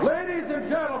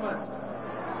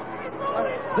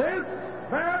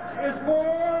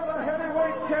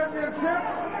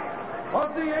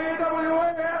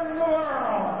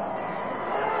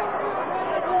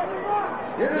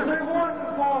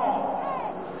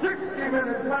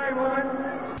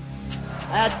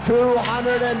At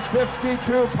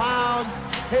 252 pounds,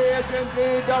 he is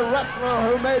indeed the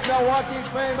wrestler who made Milwaukee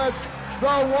famous.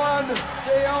 The one,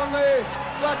 the only,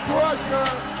 the Crusher.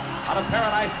 Out of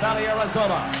Paradise Valley,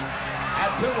 Arizona.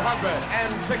 At 268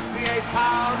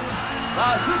 pounds,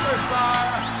 the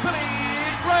superstar, Billy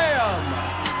Graham.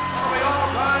 One of the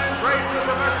all-time greats of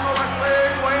professional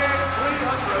wrestling, weighing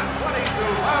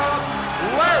 322 pounds,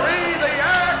 Larry the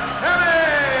Axe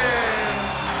Hennig.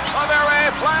 A very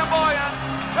flamboyant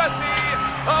Jesse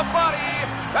the Body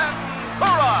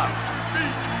Ventura.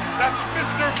 That's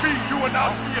Mr. B. You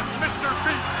announced me as Mr.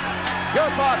 B.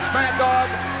 Your thoughts, Mad Dog?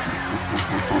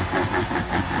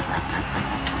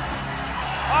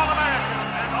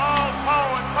 All-American and all-pro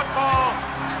in football.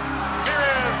 Here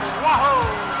is Wahoo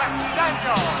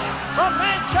McDaniel. From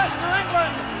Manchester,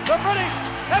 England, the British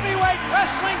heavyweight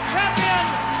wrestling champion.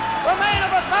 The man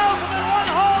of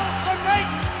 1,001 holds, the great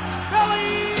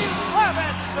Billy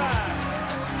Robinson.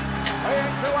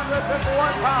 Weighing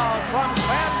 251 pounds from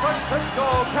San Francisco,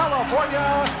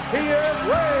 California, he is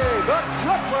Ray the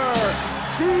Crippler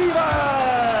Stevens.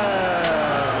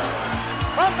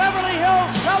 From Beverly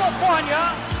Hills,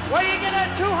 California, weighing in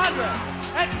at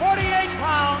 248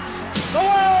 pounds, the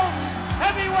world's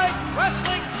heavyweight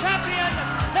wrestling champion,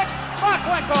 Nick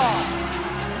Blackwell.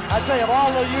 I tell you, of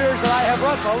all the years that I have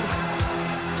wrestled,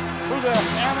 through the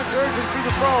amateurs and through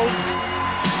the pros,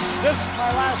 this is my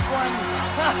last one.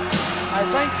 I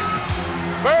think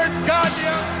Vern Gagne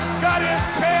got his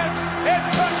chance and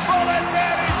took full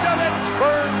advantage of it.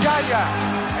 Vern Gagne,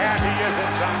 and he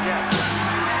isn't done yet.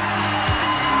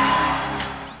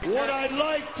 What I'd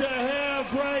like to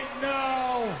have right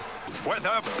now, Where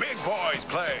the big boys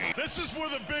play. this is where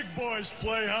the big boys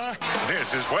play, huh?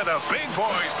 This is where the big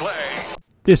boys play.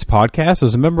 This podcast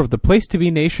is a member of the Place to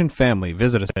Be Nation family.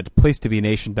 Visit us at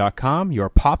placetobenation.com, your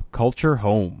pop culture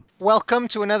home. Welcome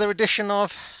to another edition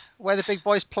of Where the Big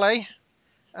Boys Play,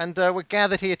 and we're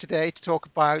gathered here today to talk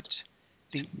about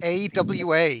the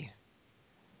AWA.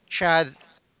 Chad,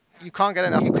 you can't get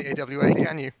enough of the AWA,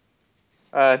 can you?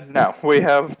 No, we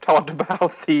have talked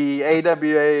about the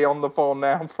AWA on the phone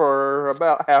now for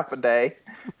about half a day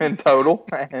in total,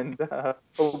 and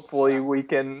hopefully we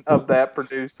can, of that,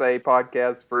 produce a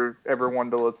podcast for everyone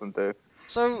to listen to.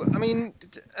 So, I mean,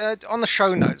 on the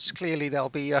show notes, clearly there'll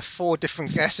be 4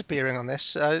 different guests appearing on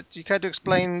this. Do you care to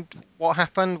explain what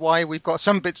happened, why we've got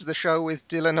some bits of the show with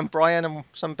Dylan and Brian and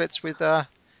some bits with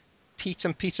Pete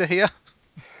and Peter here?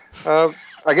 I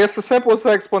guess the simplest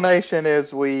explanation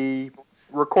is we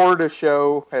recorded a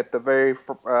show at the very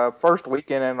first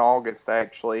weekend in August,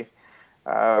 actually.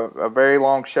 A very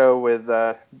long show with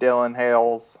Dylan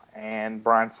Hales and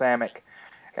Brian Samec.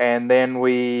 And then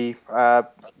we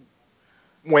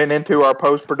went into our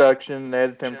post-production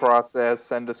editing process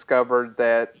and discovered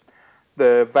that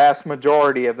the vast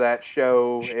majority of that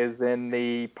show is in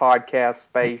the podcast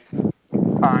space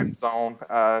time zone.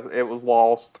 It was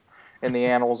lost in the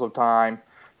annals of time.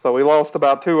 So we lost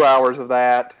about 2 hours of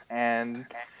that, and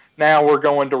now we're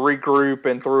going to regroup,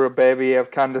 and through a bevy of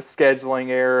kind of scheduling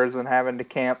errors and having to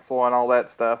cancel and all that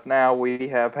stuff. Now we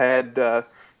have had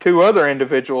 2 other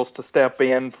individuals to step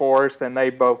in for us, and they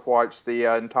both watched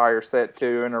the entire set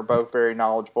too and are both very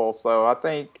knowledgeable. So I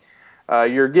think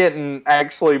you're getting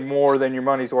actually more than your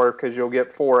money's worth, because you'll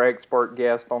get 4 expert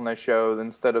guests on this show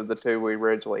instead of the 2 we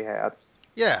originally had.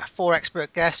 Yeah, 4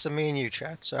 expert guests and me and you,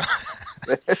 Chad.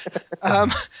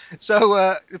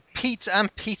 So, Pete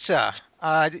and Peter,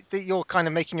 you're kind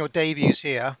of making your debuts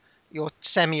here, your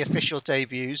semi-official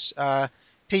debuts.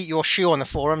 Pete, your shoe on the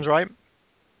forums, right?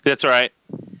 That's right.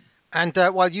 And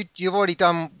you've already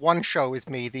done one show with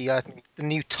me, the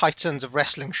new Titans of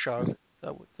Wrestling show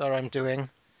that I'm doing,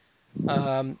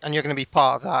 and you're going to be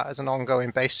part of that as an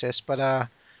ongoing basis. But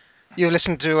you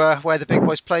listened to Where the Big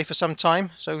Boys Play for some time,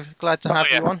 so glad to have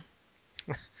you on.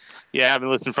 Yeah, I've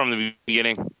been listening from the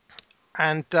beginning.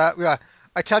 And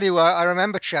I tell you, I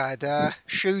remember, Chad,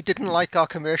 Shu didn't like our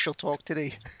commercial talk, did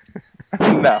he?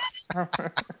 No.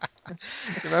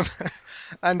 Remember?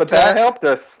 And, but that helped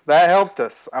us. That helped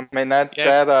us. I mean,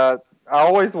 I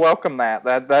always welcome that.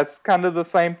 That's kind of the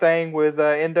same thing with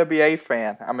NWA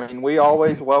fan. I mean, we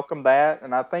always welcome that,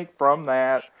 and I think from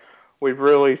that, we've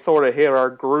really sort of hit our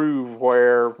groove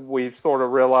where we've sort of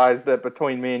realized that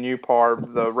between me and you,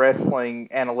 Parv, the wrestling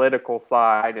analytical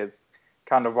side is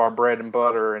kind of our bread and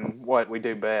butter and what we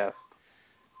do best.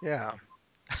 Yeah.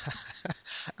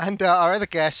 And our other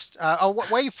guest, where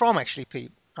are you from, actually,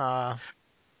 Pete? Where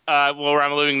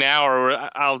I'm living now, or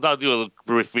I'll do a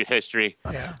brief history.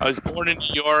 Yeah. I was born in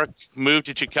New York, moved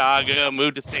to Chicago,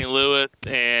 moved to St. Louis,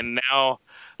 and now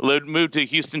Moved to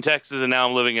Houston, Texas, and now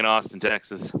I'm living in Austin,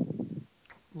 Texas.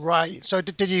 Right. So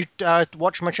did you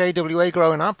watch much AWA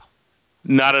growing up?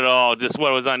 Not at all. Just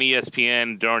what was on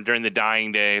ESPN during the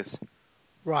dying days.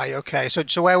 Right. Okay. So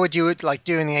where would you like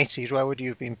during the 80s? Where would you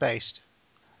have been based?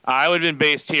 I would have been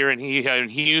based here in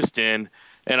Houston,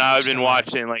 and I would have been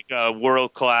watching like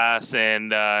World Class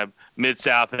and Mid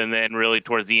South, and then really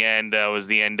towards the end was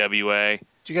the NWA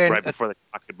right before the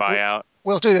clock could buy out.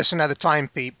 We'll do this another time,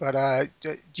 Pete. But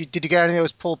did you get any of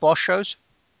those Paul Bosch shows?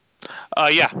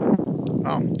 Yeah.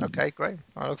 Oh, okay, great.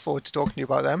 I look forward to talking to you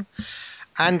about them.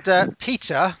 And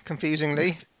Peter,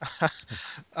 confusingly,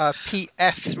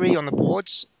 PF3 on the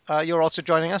boards. You're also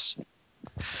joining us,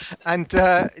 and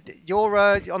you're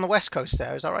on the West Coast.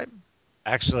 There, is that right?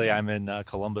 Actually, I'm in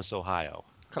Columbus, Ohio.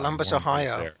 Columbus,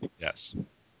 Ohio. There. Yes.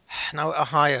 Now,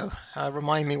 Ohio.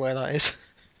 Remind me where that is.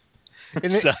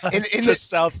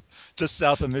 Just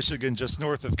south of Michigan, just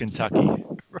north of Kentucky,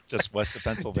 just west of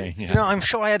Pennsylvania. You know, I'm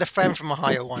sure I had a friend from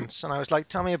Ohio once, and I was like,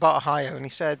 "Tell me about Ohio," and he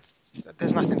said,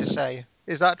 "There's nothing to say."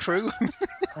 Is that true?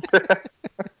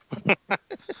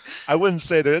 I wouldn't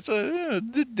say that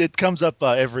it comes up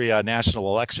every national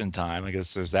election time. I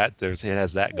guess it has that going for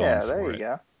it. Yeah, there you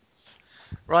go.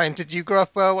 Ryan, did you grow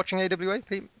up watching AWA,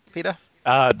 Peter?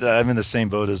 I'm in the same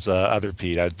boat as other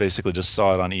Pete. I basically just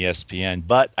saw it on ESPN,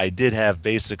 but I did have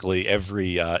basically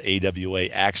every AWA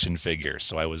action figure,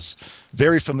 so I was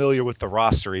very familiar with the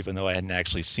roster, even though I hadn't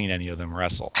actually seen any of them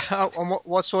wrestle. And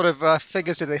what sort of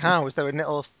figures did they have? Was there a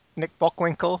little Nick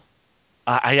Bockwinkel?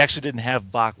 I actually didn't have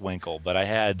Bockwinkel, but I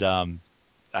had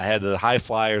the High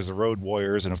Flyers, the Road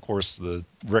Warriors, and of course the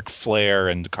Ric Flair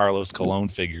and Carlos Colon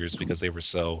figures because they were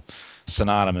so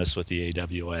synonymous with the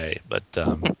AWA. But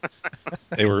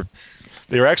they were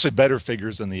actually better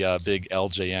figures than the big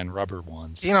LJN rubber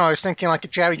ones. You know, I was thinking like a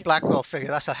Jerry Blackwell figure.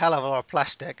 That's a hell of a lot of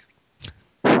plastic.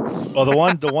 Well,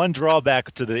 the one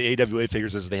drawback to the AWA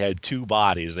figures is they had two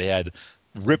bodies. They had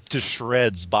ripped to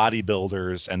shreds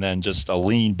bodybuilders and then just a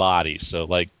lean body. So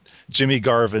like Jimmy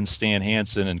Garvin, Stan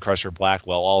Hansen, and Crusher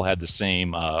Blackwell all had the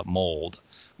same mold,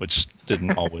 which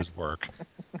didn't always work.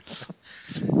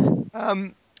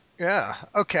 Yeah.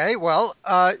 Okay. Well,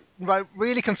 right.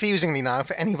 Really confusingly now,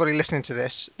 for anybody listening to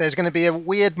this, there's going to be a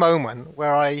weird moment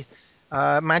where I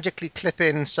magically clip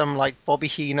in some like Bobby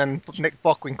Heenan, Nick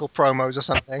Bockwinkel promos or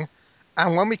something,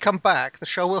 and when we come back, the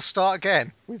show will start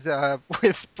again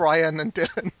with Brian and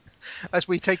Dylan as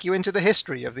we take you into the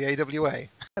history of the AWA.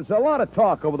 There's a lot of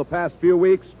talk over the past few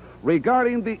weeks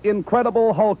regarding the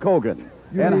incredible Hulk Hogan.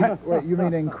 You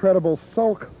mean Incredible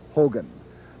Sulk Hogan?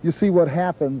 You see, what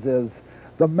happens is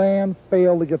the man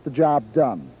failed to get the job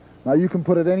done. Now, you can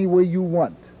put it any way you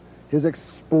want. His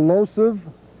explosive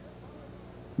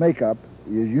makeup,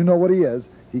 you know what he is.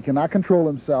 He cannot control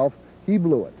himself. He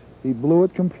blew it. He blew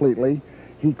it completely.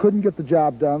 He couldn't get the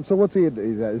job done. So what's he?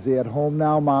 Is he at home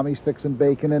now? Mommy's fixing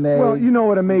bacon and eggs. Well, you know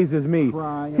what amazes me? He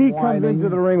comes whining. into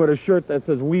the ring with a shirt that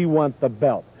says, "We want the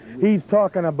belt." He's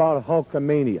talking about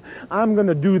Hulkamania. I'm going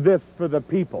to do this for the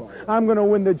people. I'm going to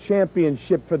win the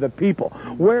championship for the people.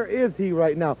 Where is he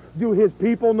right now? Do his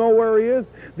people know where he is?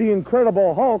 The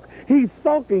Incredible Hulk, he's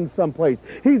sulking someplace.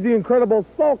 He's the Incredible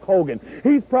Sulk Hogan.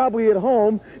 He's probably at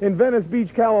home in Venice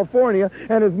Beach, California,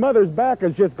 and his mother's back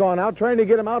has just gone out trying to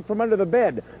get him out from under the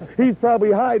bed. He's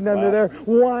probably hiding under there,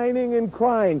 whining and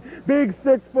crying. Big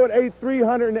 6'8",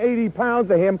 380 pounds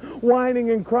of him,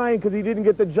 whining and crying because he didn't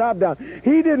get the job done.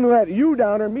 He didn't let you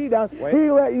down or me down. He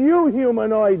let you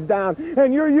humanoids down,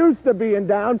 and you're used to being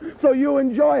down, so you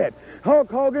enjoy it.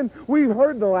 Hulk Hogan, we've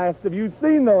heard the last of you,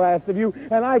 seen the last of you,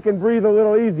 and I can breathe a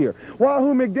little easier.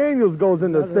 Wahoo McDaniels goes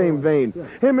in the same vein.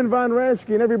 Him and Von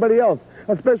Raschke and everybody else,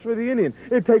 especially the Indian.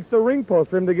 It takes the ring post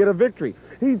for him to get a victory.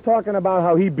 He's talking about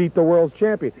how he beat the world's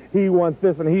champion. He wants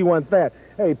this and he wants that.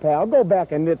 Hey, pal, go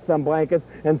back and knit some blankets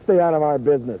and stay out of our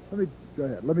business. Go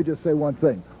ahead. Let me just say one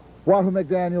thing. Wahoo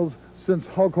McDaniels, since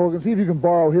Hulk Hogan, see if you can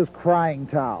borrow his crying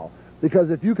towel.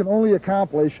 Because if you can only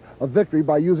accomplish a victory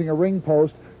by using a ring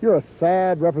post, you're a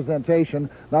sad representation,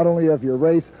 not only of your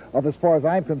race, of, as far as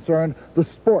I'm concerned, the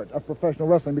sport of professional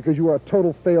wrestling, because you are a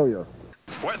total failure.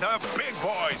 Where the big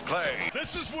boys play.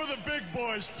 This is where the big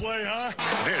boys play, huh?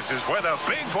 This is where the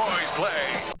big boys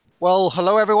play. Well,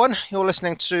 hello everyone. You're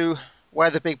listening to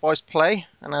Where the Big Boys Play,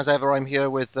 and as ever, I'm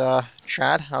here with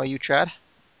Chad. How are you, Chad?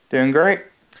 Doing great.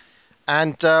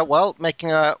 And, well,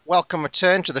 making a welcome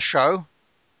return to the show,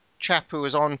 chap who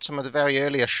was on some of the very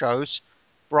earlier shows,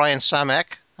 Brian Samec.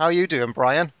 How are you doing,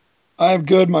 Brian? I'm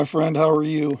good, my friend. How are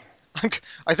you?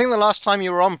 I think the last time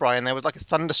you were on, Brian, there was like a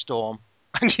thunderstorm,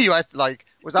 and you had like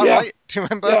Was that right? Do you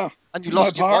remember? Yeah. And you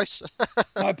lost your voice?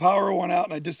 My power went out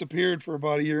and I disappeared for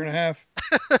about a year and a half.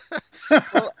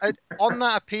 Well, on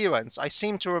that appearance, I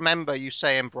seem to remember you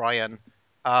saying, Brian,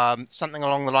 something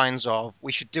along the lines of,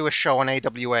 we should do a show on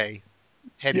AWA.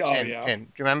 Hint. Do you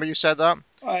remember you said that?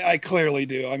 I clearly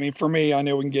do. I mean, for me, I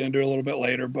know we can get into it a little bit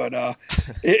later, but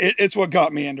it's what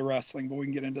got me into wrestling, but we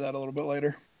can get into that a little bit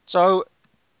later. So,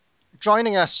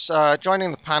 joining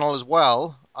the panel as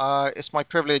well, it's my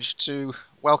privilege to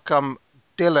welcome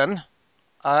Dylan.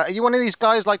 Are you one of these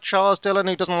guys like Charles Dylan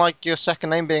who doesn't like your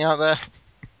second name being out there?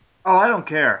 Oh, I don't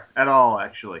care at all,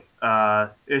 actually.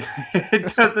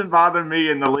 It doesn't bother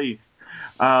me in the least.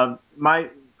 I've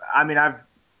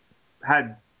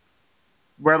had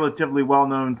relatively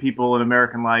well-known people in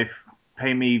American life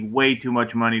pay me way too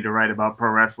much money to write about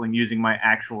pro wrestling using my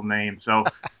actual name. So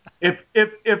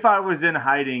if I was in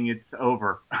hiding, it's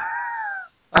over.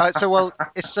 It's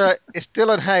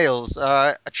Dylan Hales,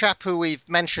 a chap who we've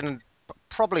mentioned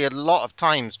probably a lot of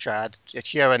times, Chad,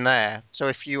 here and there. So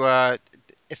if you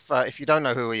don't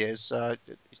know who he is,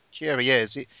 here he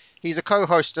is. He's a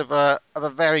co-host of a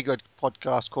very good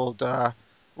podcast called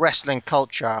Wrestling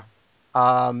Culture.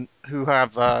 Who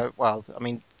have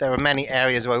there are many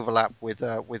areas of overlap with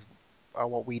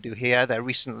what we do here. Their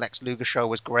recent Lex Luger show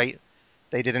was great.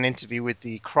 They did an interview with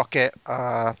the Crockett,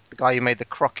 the guy who made the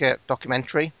Crockett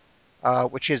documentary,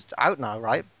 which is out now,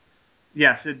 right?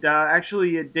 Yes, it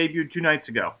debuted 2 nights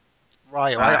ago.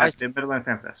 Right, at the Mid-Atlantic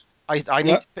Fan Fest.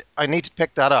 I need to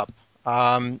pick that up.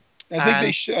 I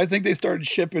think they started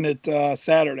shipping it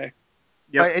Saturday.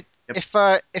 Yep.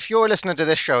 But if you're listening to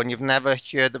this show and you've never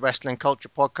heard the Wrestling Culture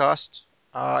podcast,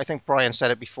 I think Brian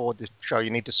said it before the show. You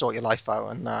need to sort your life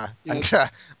out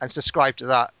and subscribe to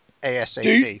that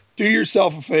ASAP. Do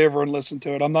yourself a favor and listen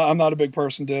to it. I'm not a big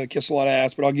person to kiss a lot of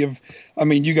ass, but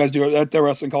you guys do it. The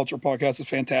Wrestling Culture podcast is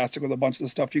fantastic with a bunch of the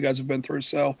stuff you guys have been through.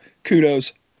 So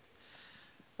kudos.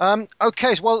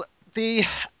 Okay, well, the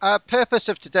purpose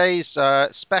of today's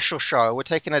special show, we're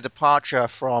taking a departure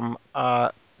from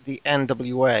the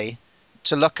NWA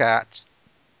to look at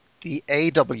the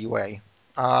AWA.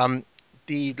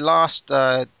 The last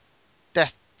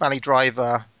Death Valley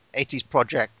Driver 80s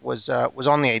project was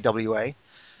on the AWA,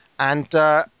 and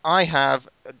I have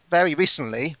very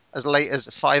recently, as late as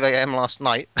 5 a.m. last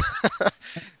night,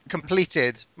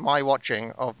 completed my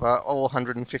watching of all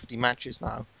 150 matches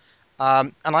now.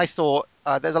 And I thought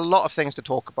there's a lot of things to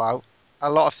talk about, a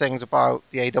lot of things about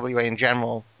the AWA in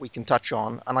general we can touch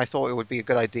on, and I thought it would be a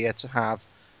good idea to have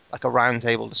like a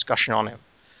roundtable discussion on it.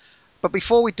 But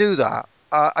before we do that,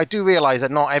 I do realize that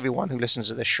not everyone who listens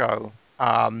to this show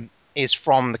is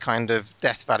from the kind of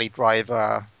Death Valley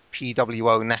Driver,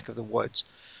 PWO neck of the woods.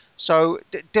 So,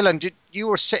 Dylan, you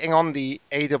were sitting on the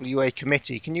AWA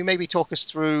committee. Can you maybe talk us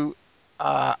through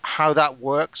how that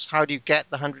works? How do you get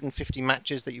the 150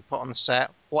 matches that you put on the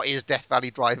set? What is Death Valley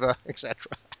Driver,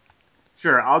 etc.?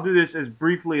 Sure, I'll do this as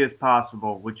briefly as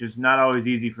possible, which is not always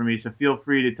easy for me, so feel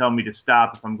free to tell me to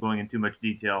stop if I'm going in too much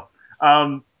detail.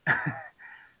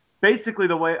 Basically,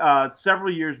 the way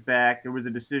several years back, there was a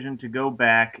decision to go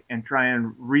back and try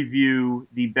and review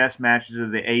the best matches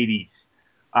of the 80s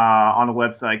on a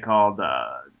website called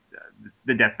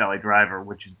the Death Valley Driver,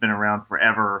 which has been around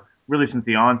forever, really since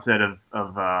the onset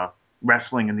of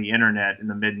wrestling and the internet in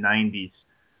the mid-90s.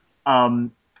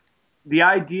 The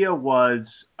idea was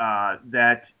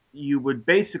that you would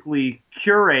basically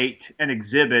curate an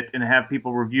exhibit and have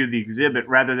people review the exhibit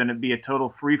rather than it be a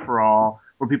total free-for-all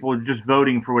where people are just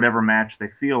voting for whatever match they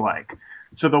feel like.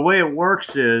 So the way it works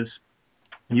is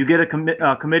you get a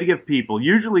committee of people.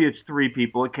 Usually it's 3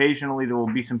 people. Occasionally there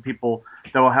will be some people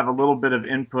that will have a little bit of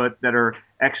input that are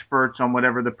experts on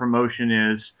whatever the promotion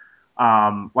is.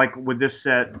 Like with this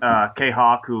set,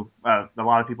 K-Hawk, who a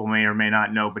lot of people may or may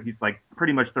not know, but he's like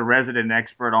pretty much the resident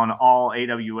expert on all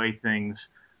AWA things,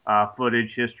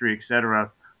 footage, history,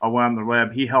 etc. On the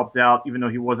web. He helped out even though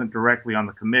he wasn't directly on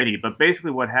the committee. But basically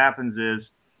what happens is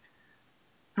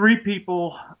 3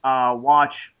 people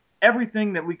watch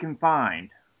everything that we can find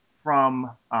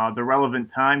from the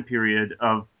relevant time period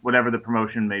of whatever the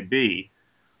promotion may be.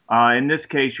 In this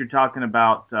case, you're talking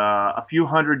about a few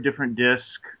hundred different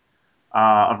discs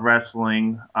of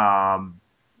wrestling,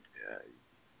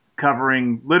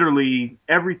 covering literally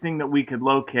everything that we could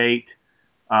locate,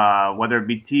 whether it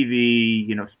be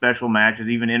TV, special matches,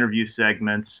 even interview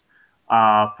segments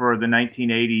for the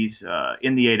 1980s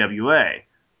in the AWA.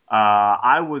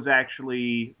 I was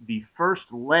actually the first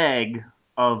leg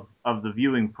of the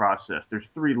viewing process. There's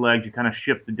 3 legs. You kind of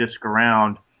shift the disc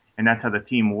around, and that's how the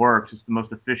team works. It's the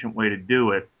most efficient way to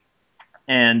do it.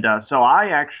 And so I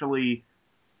actually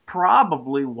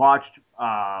probably watched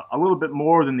a little bit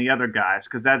more than the other guys,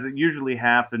 because as it usually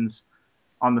happens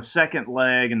on the second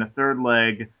leg and the third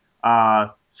leg,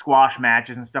 squash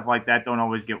matches and stuff like that don't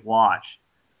always get watched.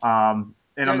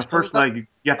 And on the first leg,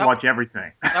 you have to watch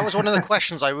everything. That was one of the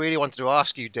questions I really wanted to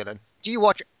ask you, Dylan. Do you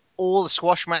watch all the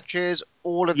squash matches,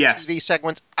 all of the TV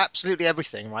segments, absolutely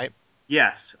everything, right?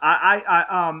 Yes.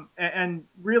 And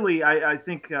really, I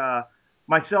think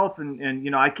myself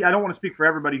and I don't want to speak for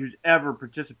everybody who's ever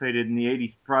participated in the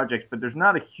 80s projects, but there's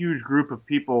not a huge group of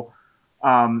people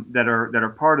that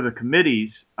are part of the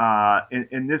committees.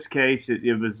 In this case,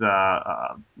 it was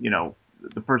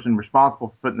the person responsible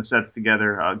for putting the sets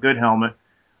together, Good Helmet,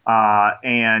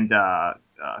 and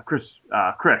Chris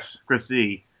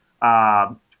Z,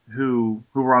 who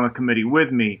were on the committee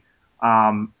with me.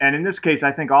 And in this case,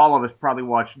 I think all of us probably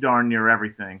watched darn near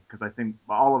everything, because I think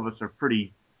all of us are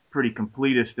pretty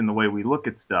completist in the way we look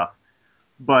at stuff.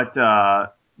 But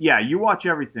yeah, you watch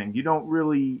everything. You don't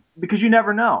really, because you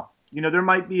never know. There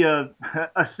might be a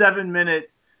 7-minute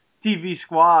TV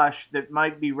squash that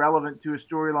might be relevant to a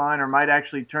storyline, or might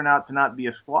actually turn out to not be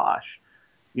a squash.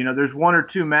 There's one or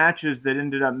two matches that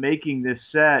ended up making this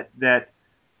set that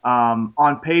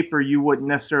on paper you wouldn't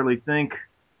necessarily think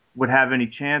would have any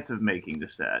chance of making the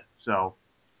set. So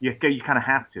you kind of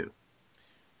have to.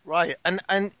 Right. And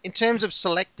in terms of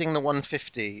selecting the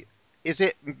 150, is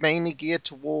it mainly geared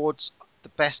towards the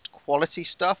best quality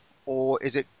stuff, or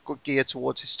is it geared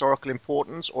towards historical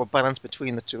importance, or a balance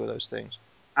between the two of those things?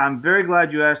 I'm very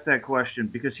glad you asked that question,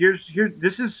 because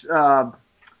this is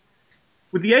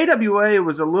with the AWA, it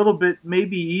was a little bit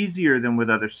maybe easier than with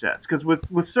other sets, because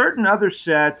with certain other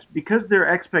sets, because their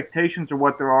expectations are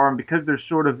what there are, and because there's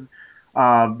sort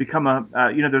of become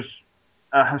there's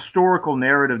a historical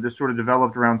narrative that's sort of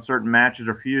developed around certain matches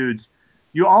or feuds,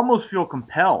 you almost feel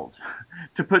compelled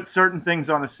to put certain things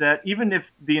on a set, even if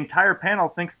the entire panel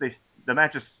thinks the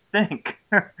matches stink.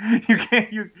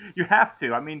 You have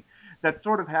to. I mean, that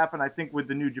sort of happened, I think, with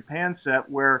the New Japan set,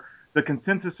 where the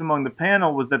consensus among the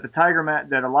panel was that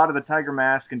that a lot of the Tiger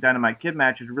Mask and Dynamite Kid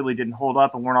matches really didn't hold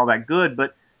up and weren't all that good,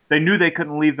 but they knew they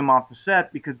couldn't leave them off the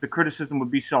set because the criticism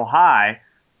would be so high.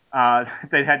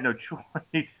 They had no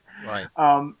choice. Right.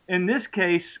 In this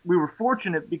case, we were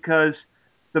fortunate because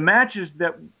the matches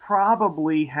that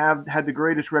probably had the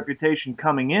greatest reputation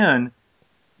coming in,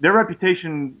 their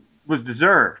reputation was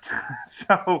deserved.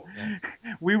 So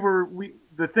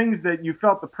the things that you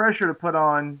felt the pressure to put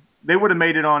on, they would have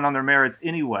made it on their merits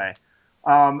anyway.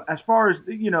 As far as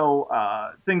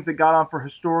things that got on for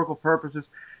historical purposes,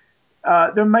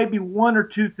 there might be one or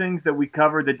two things that we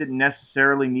covered that didn't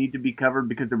necessarily need to be covered,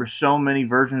 because there were so many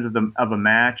versions of a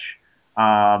match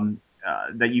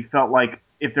that you felt like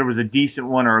if there was a decent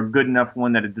one or a good enough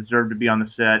one, that it deserved to be on the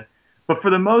set. But for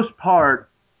the most part,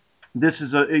 this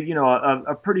is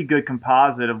a pretty good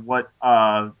composite of what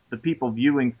the people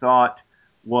viewing thought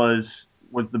was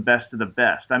the best of the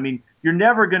best. I mean, you're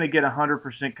never going to get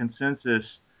 100% consensus.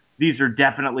 These are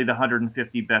definitely the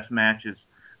 150 best matches.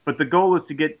 But the goal is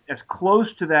to get as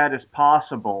close to that as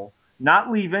possible,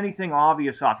 not leave anything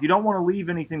obvious off. You don't want to leave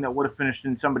anything that would have finished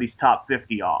in somebody's top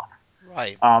 50 off.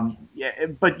 Right.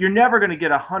 But you're never going to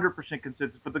get 100%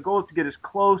 consensus. But the goal is to get as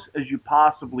close as you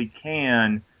possibly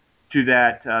can to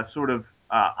that sort of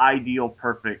ideal,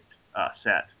 perfect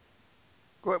set.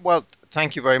 Well,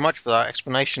 thank you very much for that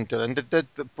explanation, Dylan. Did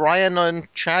Brian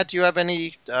and Chad, do you have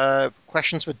any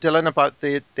questions for Dylan about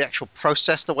the actual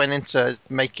process that went into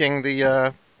making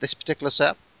this particular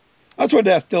set? I just wanted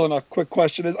to ask Dylan a quick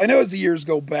question. I know as the years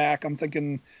go back, I'm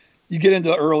thinking you get into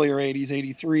the earlier 80s,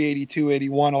 83, 82,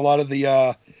 81, a lot of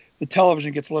the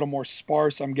television gets a little more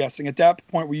sparse, I'm guessing. At that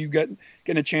point, were you getting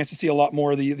a chance to see a lot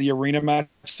more of the arena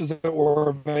matches that were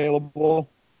available?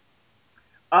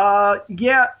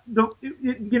 Yeah.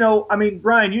 I mean,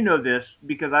 Brian, you know this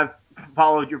because I've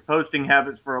followed your posting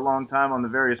habits for a long time on the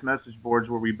various message boards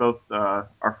where we both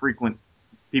are frequent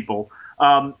people.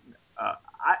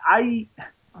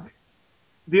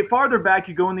 The farther back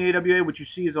you go in the AWA, what you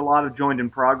see is a lot of joined in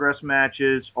progress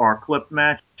matches or clip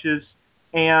matches.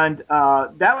 And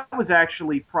that was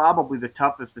actually probably the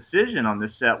toughest decision on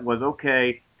this set was,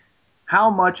 okay, how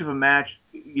much of a match,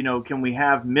 can we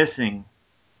have missing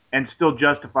and still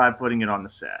justify putting it on the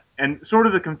set? And sort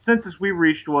of the consensus we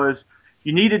reached was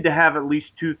you needed to have at least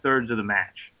 2/3 of the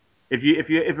match. If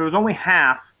it was only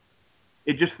half,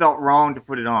 it just felt wrong to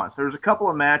put it on. So there was a couple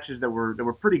of matches that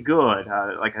were pretty good,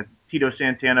 like a Tito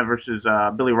Santana versus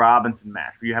Billy Robinson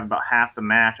match, where you have about half the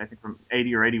match, I think from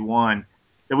 80 or 81,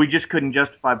 that we just couldn't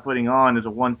justify putting on as a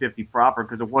 150 proper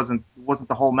because it wasn't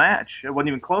the whole match. It wasn't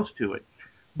even close to it.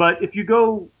 But if you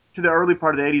go to the early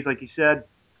part of the 80s, like you said,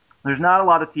 There's not a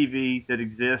lot of TV that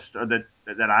exists or that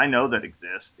I know that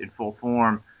exists in full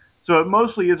form. So it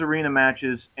mostly is arena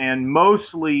matches and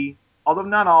mostly, although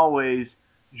not always,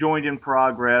 joined in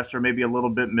progress or maybe a little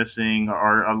bit missing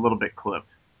or a little bit clipped.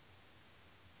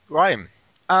 Right.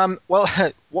 Well,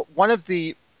 one of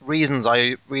the reasons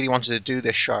I really wanted to do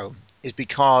this show is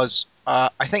because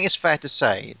I think it's fair to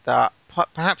say that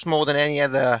perhaps more than any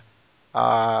other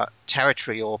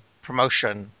territory or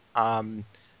promotion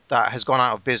that has gone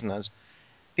out of business,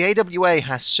 the AWA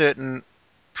has certain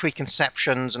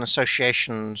preconceptions and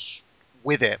associations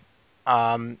with it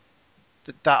that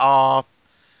are,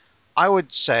 I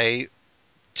would say,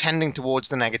 tending towards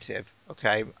the negative.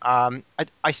 Okay,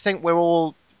 I think we're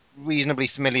all reasonably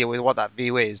familiar with what that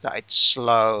view is. That it's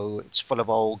slow, it's full of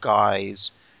old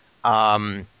guys,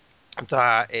 um,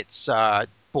 that it's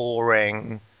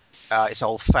boring, it's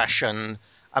old-fashioned.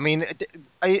 I mean,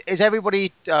 is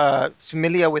everybody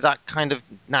familiar with that kind of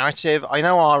narrative? I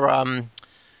know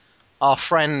our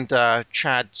friend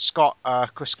Chad Scott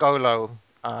Criscolo,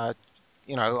 on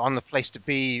the Place to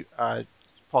Be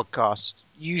podcast.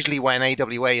 Usually, when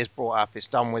AWA is brought up, it's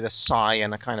done with a sigh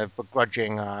and a kind of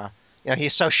begrudging. He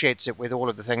associates it with all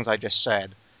of the things I just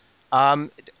said. One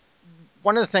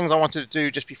of the things I wanted to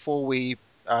do just before we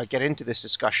get into this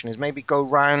discussion is maybe go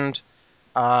round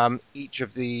each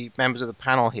of the members of the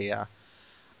panel here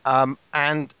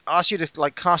and ask you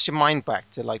to cast your mind back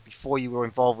to before you were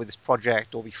involved with this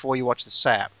project or before you watched the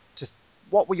set.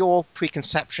 What were your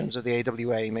preconceptions of the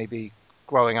AWA, maybe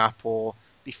growing up or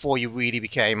before you really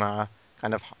became a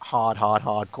kind of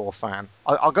hardcore fan?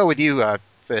 I'll go with you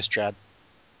first, Chad.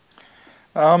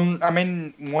 I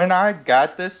mean, when I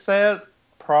got this set,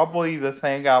 probably the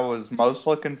thing I was most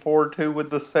looking forward to with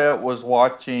the set was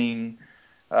watching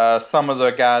some of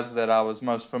the guys that I was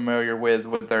most familiar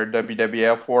with their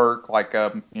WWF work, like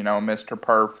Mr.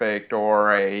 Perfect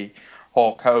or a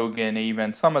Hulk Hogan.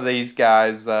 Even some of these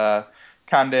guys,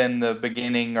 kind of in the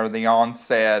beginning or the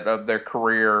onset of their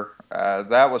career,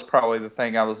 that was probably the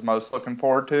thing I was most looking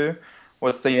forward to,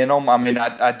 was seeing them. I mean,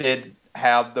 I did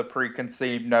have the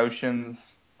preconceived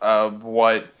notions of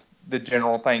what the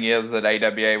general thing is, that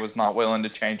AWA was not willing to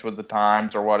change with the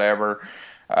times or whatever.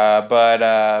 But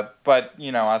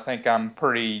I think I'm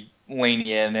pretty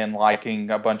lenient in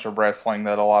liking a bunch of wrestling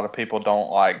that a lot of people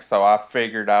don't like. So I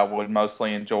figured I would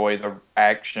mostly enjoy the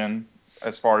action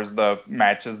as far as the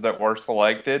matches that were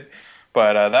selected.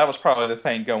 But that was probably the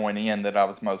thing going in that I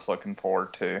was most looking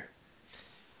forward to.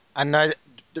 And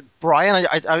Brian,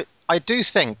 I do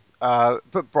think,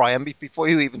 but Brian, before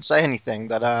you even say anything,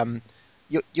 that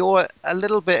you're a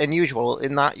little bit unusual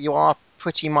in that you are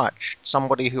pretty much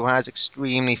somebody who has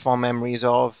extremely fond memories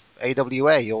of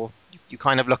AWA. You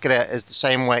kind of look at it as the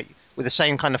same way, with the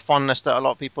same kind of fondness that a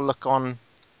lot of people look on,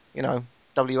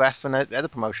 WF and other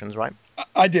promotions, right?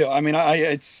 I do. I mean,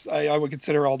 I would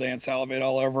consider All Day and salivate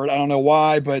all over it. I don't know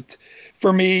why, but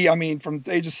for me, I mean, from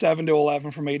the age of 7 to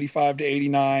 11, from 85 to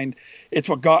 89, it's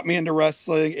what got me into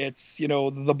wrestling. It's, the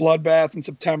bloodbath in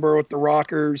September with the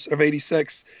Rockers of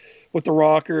 86, with the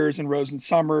Rockers and Rose and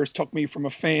Summers took me from a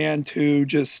fan to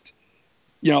just,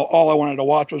 all I wanted to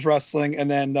watch was wrestling. And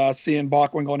then seeing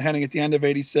Bockwinkel and Hennig at the end of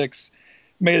 86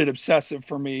 made it obsessive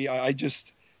for me.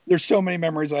 There's so many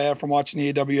memories I have from watching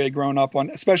the AWA growing up on,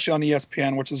 especially on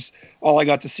ESPN, which is all I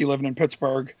got to see living in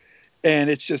Pittsburgh.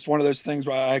 And it's just one of those things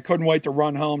where I couldn't wait to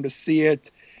run home to see it.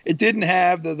 It didn't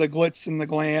have the glitz and the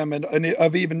glam and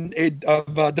of even of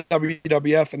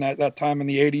WWF in that time in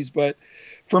the 80s. But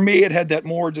for me, it had that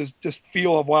more just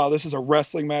feel of, wow, this is a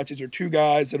wrestling match. These are two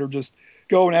guys that are just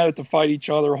going at it to fight each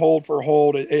other, hold for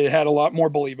hold. It had a lot more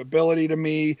believability to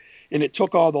me, and it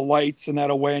took all the lights and that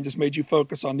away and just made you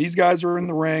focus on these guys are in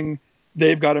the ring.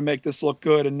 They've got to make this look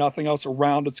good, and nothing else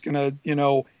around it's going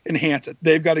to, enhance it.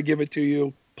 They've got to give it to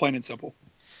you, plain and simple.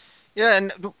 Yeah,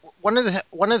 and one of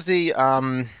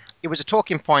the it was a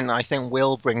talking point that I think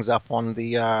Will brings up on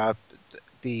the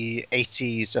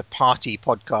 80s party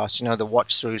podcast, the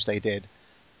watch throughs they did.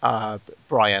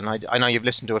 Brian, I know you've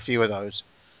listened to a few of those.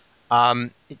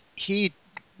 He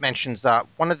mentions that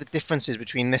one of the differences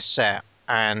between this set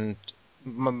and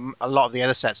a lot of the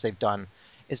other sets they've done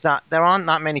is that there aren't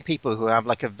that many people who have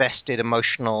a vested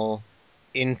emotional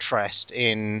interest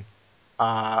in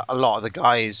a lot of the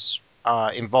guys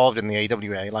involved in the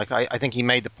AWA. I think he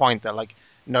made the point that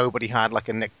nobody had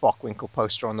a Nick Bockwinkel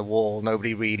poster on the wall.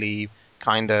 Nobody really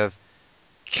kind of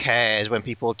cares when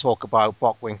people talk about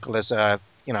Bockwinkel as a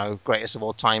greatest of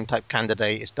all time type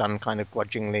candidate. It's done kind of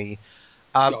grudgingly.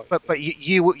 But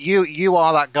you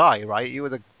are that guy, right? You were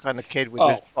the kind of kid with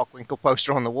the Bockwinkel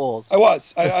poster on the wall. I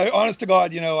was. I honest to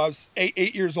God, I was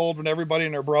eight years old when everybody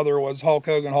and their brother was Hulk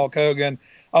Hogan.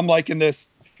 I'm liking this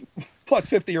plus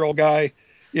 50-year-old guy,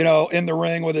 in the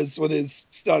ring with his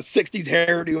 60s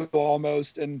hairdo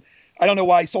almost. And I don't know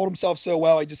why he sold himself so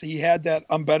well. He had that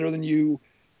I'm better than you,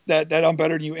 that I'm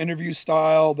better than you interview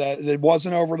style that it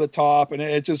wasn't over the top, and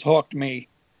it just hooked me.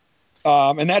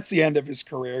 And that's the end of his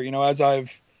career. As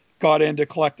I've got into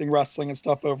collecting wrestling and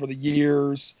stuff over the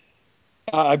years,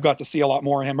 I've got to see a lot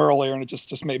more of him earlier, and it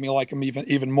just made me like him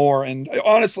even more. And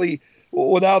honestly,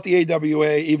 without the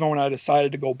AWA, even when I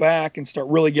decided to go back and start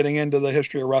really getting into the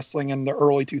history of wrestling in the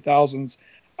early 2000s,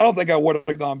 I don't think I would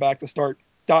have gone back to start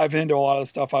diving into a lot of the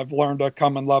stuff I've learned to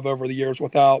come and love over the years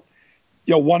without,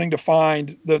 wanting to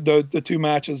find the two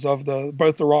matches of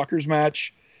both the Rockers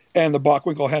match and the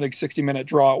Bockwinkel Hennig 60-minute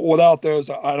draw. Without those,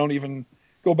 I don't even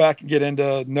go back and get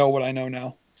into know what I know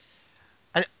now.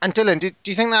 And Dylan, do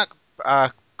you think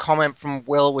that comment from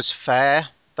Will was fair?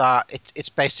 That it's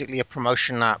basically a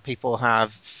promotion that people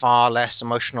have far less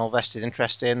emotional vested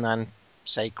interest in than,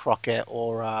 say, Crockett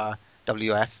or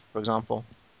WF, for example?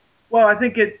 Well, I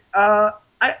think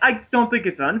I don't think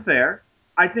it's unfair.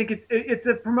 I think it's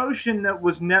a promotion that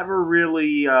was never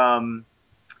really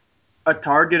a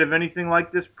target of anything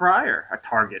like this prior. A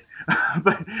target,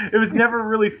 but it was never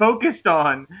really focused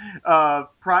on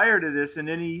prior to this in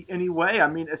any way. I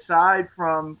mean, aside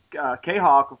from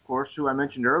K-Hawk, of course, who I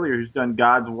mentioned earlier, who's done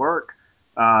God's work,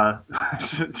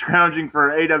 scrounging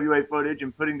for AWA footage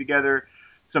and putting together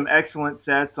some excellent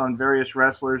sets on various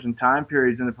wrestlers and time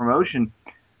periods in the promotion.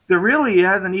 There really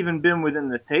hasn't even been within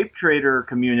the tape trader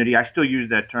community. I still use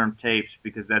that term tapes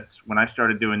because that's when I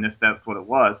started doing this, that's what it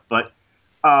was. But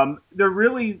there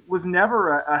really was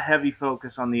never a heavy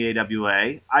focus on the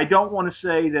AWA. I don't want to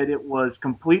say that it was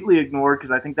completely ignored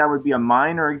because I think that would be a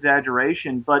minor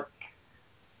exaggeration, but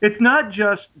it's not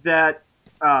just that,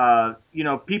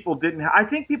 people didn't. I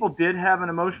think people did have an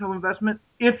emotional investment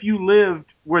if you lived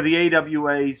where the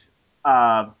AWA's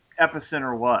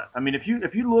epicenter was. I mean, if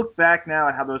you look back now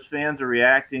at how those fans are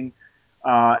reacting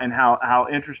and how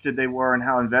interested they were and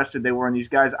how invested they were in these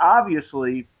guys,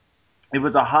 obviously it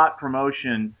was a hot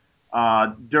promotion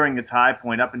during its high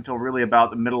point up until really about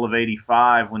the middle of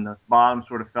 '85 when the bottom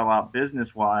sort of fell out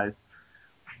business-wise.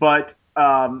 But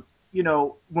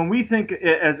when we think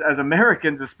as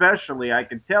Americans, especially, I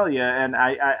can tell you, and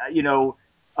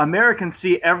Americans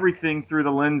see everything through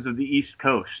the lens of the East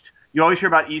Coast. You always hear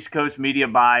about East Coast media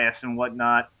bias and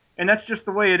whatnot, and that's just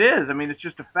the way it is. I mean, it's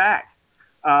just a fact.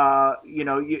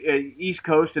 East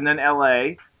Coast and then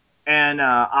LA. And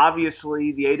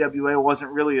obviously, the AWA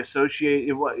wasn't really associated.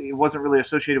 It wasn't really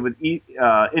associated with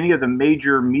any of the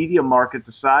major media markets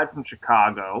aside from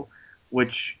Chicago,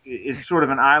 which is sort of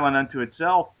an island unto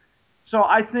itself. So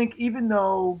I think even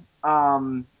though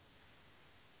I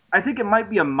think it might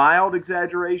be a mild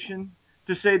exaggeration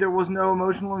to say there was no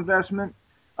emotional investment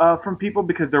from people,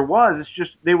 because there was. It's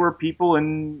just they were people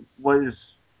in what is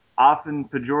often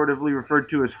pejoratively referred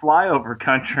to as flyover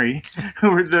country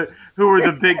who were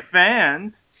the big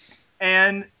fans,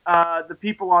 and the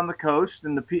people on the coast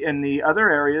and the other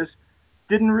areas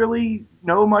didn't really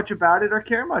know much about it or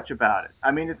care much about it.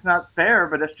 I mean, it's not fair,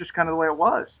 but that's just kind of the way it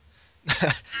was.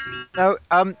 Now,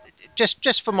 just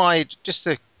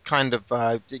to kind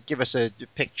of give us a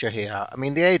picture here. I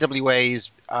mean, the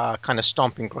AWA's kind of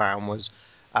stomping ground was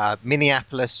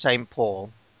Minneapolis, St.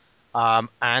 Paul.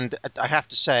 And I have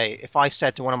to say, if I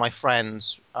said to one of my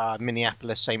friends,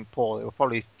 Minneapolis, St. Paul, they would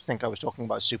probably think I was talking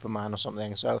about Superman or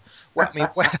something. So, where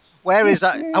is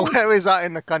that? Where is that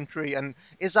in the country? And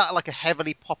is that like a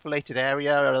heavily populated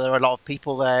area? Are there a lot of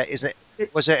people there?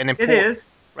 Was it an important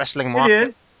wrestling market? It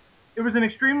is. It was an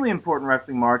extremely important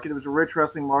wrestling market. It was a rich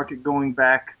wrestling market going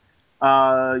back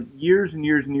years and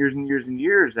years and years and years and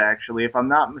years, actually. If I'm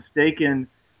not mistaken,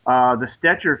 the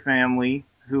Stetcher family,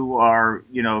 who are,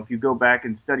 if you go back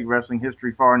and study wrestling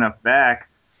history far enough back,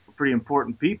 are pretty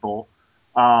important people.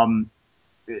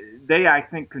 They, I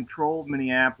think, controlled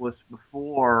Minneapolis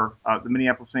before, the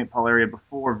Minneapolis-St. Paul area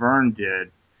before Vern did,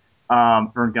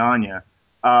 Vern Gagne.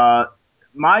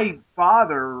 My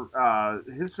father,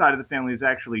 his side of the family is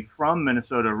actually from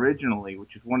Minnesota originally,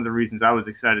 which is one of the reasons I was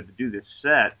excited to do this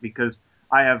set, because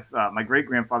I have my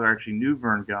great-grandfather actually knew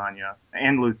Vern Gagne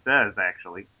and Lou Thez,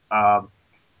 actually.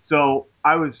 So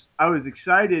I was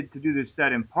excited to do this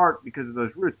set in part because of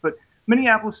those roots. But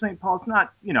Minneapolis-St. Paul, it's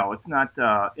not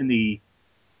in the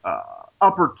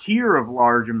upper tier of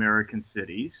large American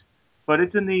cities, but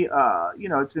it's in the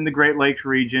it's in the Great Lakes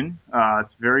region.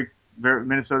 It's very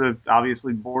Minnesota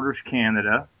obviously borders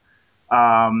Canada,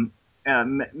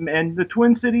 And the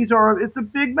Twin Cities it's a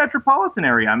big metropolitan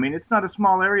area. I mean, it's not a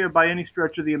small area by any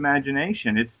stretch of the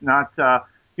imagination. It's not,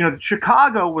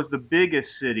 Chicago was the biggest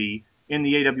city in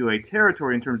the AWA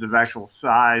territory in terms of actual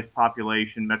size,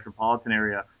 population, metropolitan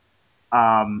area.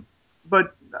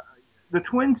 But the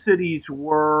Twin Cities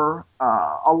would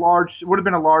have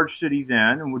been a large city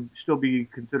then and would still be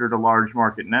considered a large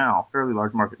market now, fairly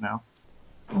large market now.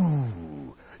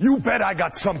 Ooh, you bet I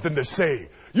got something to say.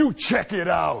 You check it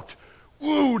out.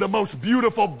 Ooh, the most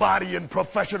beautiful body in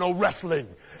professional wrestling.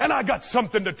 And I got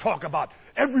something to talk about.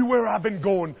 Everywhere I've been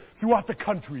going throughout the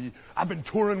country, I've been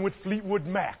touring with Fleetwood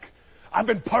Mac. I've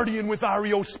been partying with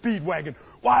REO Speedwagon.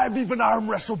 Why, I've even arm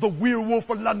wrestled the werewolf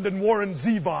of London, Warren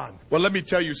Zevon. Well, let me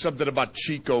tell you something about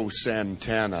Chico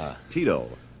Santana. Tito.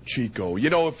 Chico. You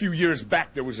know, a few years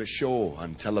back there was a show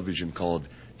on television called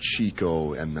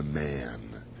Chico and the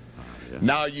Man. Yeah.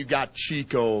 Now you got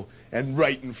Chico, and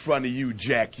right in front of you,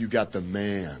 Jack, you got the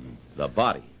man. The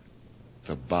body.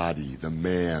 The body, the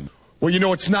man. Well, you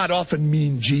know, it's not often,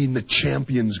 Mean Gene, that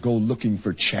champions go looking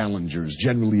for challengers.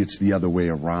 Generally, it's the other way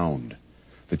around.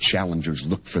 The challengers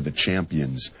look for the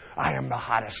champions. I am the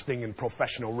hottest thing in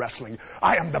professional wrestling.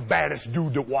 I am the baddest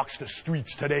dude that walks the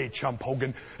streets today, Chump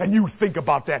Hogan. And you think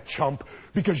about that, Chump,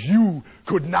 because you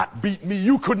could not beat me.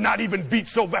 You could not even beat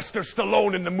Sylvester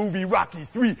Stallone in the movie Rocky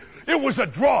III. It was a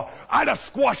draw. I'd have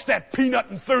squashed that peanut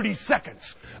in 30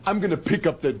 seconds. I'm going to pick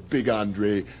up that big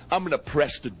Andre. I'm going to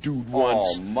press the dude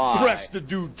once, press the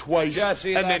dude twice,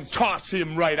 Jesse, and then toss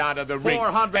him right out of the ring.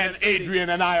 And Adrian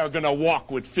and I are going to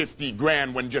walk with 50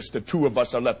 grand when just the two of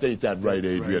us are left. Ain't that right,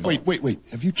 Adrian? Wait.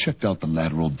 Have you checked out the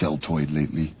lateral deltoid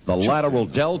lately? The lateral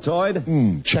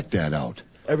deltoid? Check that out.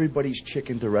 Everybody's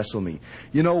chicken to wrestle me.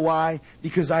 You know why?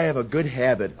 Because I have a good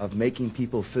habit of making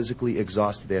people physically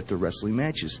exhausted after wrestling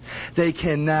matches. They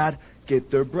cannot get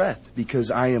their breath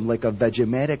because I am like a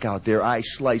Vegematic out there. I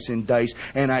slice and dice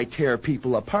and I tear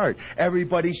people apart.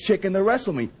 Everybody's chicken to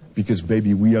wrestle me. Because,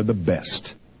 baby, we are the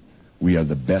best. We are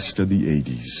the best of the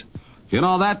 80s. You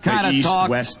know, that kind of talk...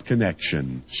 East-West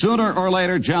connection. Sooner or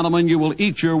later, gentlemen, you will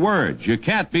eat your words. You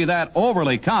can't be that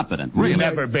overly confident, really.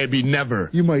 Never, baby, never.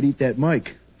 You might eat that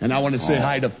mic. And I want to say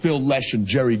hi to Phil Lesh and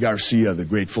Jerry Garcia, the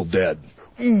Grateful Dead.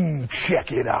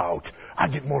 Check it out. I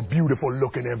get more beautiful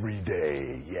looking every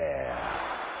day, yeah.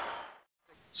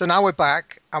 So now we're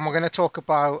back, and we're going to talk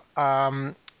about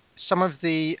some of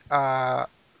the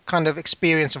kind of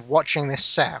experience of watching this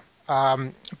set.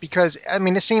 Because, I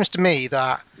mean, it seems to me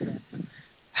that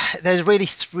there's really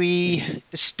three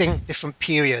distinct different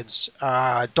periods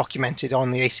documented on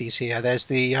the ACs here. There's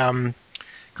the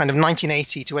kind of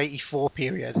 1980 to 84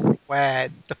 period where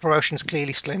the promotion's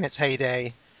clearly still in its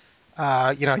heyday.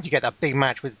 You get that big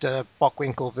match with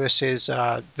Bockwinkel versus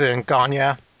Vern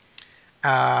Gagne.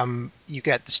 You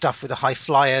get the stuff with the high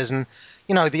flyers, and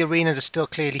the arenas are still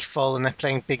clearly full and they're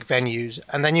playing big venues.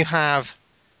 And then you have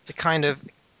the kind of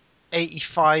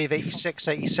 85, 86,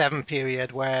 87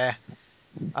 period where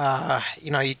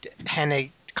Hennig,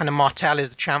 kind of Martel is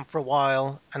the champ for a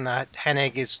while, and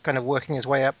Hennig is kind of working his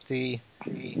way up the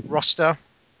roster.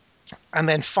 And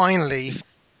then finally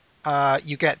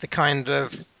you get the kind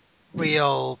of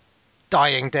real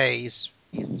dying days,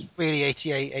 really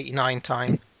 88, 89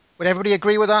 time. Would everybody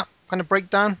agree with that kind of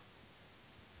breakdown?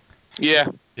 Yeah.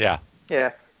 Yeah,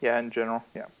 in general,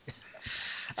 yeah.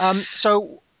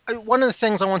 So one of the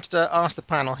things I wanted to ask the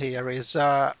panel here is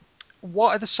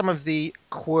what are some of the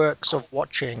quirks of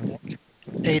watching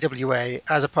AWA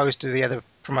as opposed to the other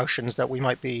promotions that we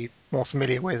might be more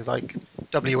familiar with, like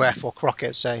WF or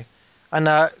Crockett, say?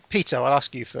 And Peter, I'll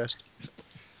ask you first.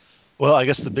 Well, I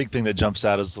guess the big thing that jumps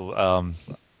out is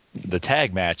the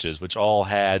tag matches, which all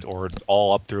had, or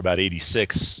all up through about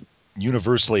 86,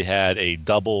 universally had a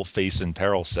double face and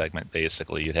peril segment,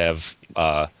 basically. You'd have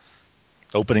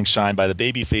opening shine by the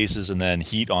baby faces and then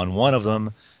heat on one of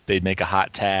them. They'd make a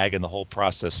hot tag and the whole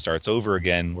process starts over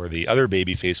again, where the other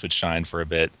baby face would shine for a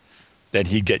bit, then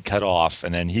he'd get cut off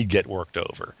and then he'd get worked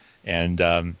over.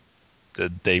 And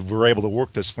they were able to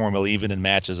work this formula even in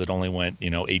matches that only went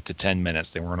 8 to 10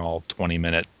 minutes. They weren't all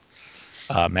 20-minute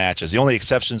matches. The only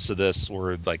exceptions to this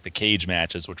were like the cage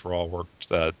matches, which were all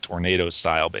worked tornado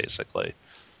style, basically.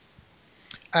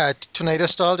 Tornado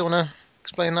style, do you want to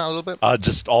explain that a little bit?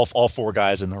 Just all four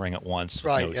guys in the ring at once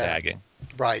with no tagging.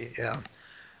 Right, yeah.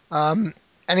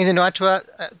 Anything to add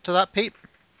to that, Pete?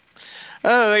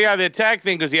 Yeah, the tag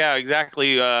thing was,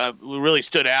 exactly. Really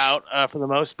stood out for the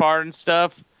most part and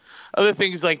stuff. Other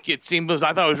things, like I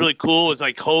thought it was really cool, was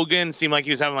like Hogan seemed like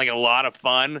he was having like a lot of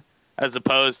fun as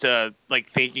opposed to like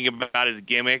thinking about his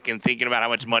gimmick and thinking about how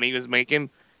much money he was making.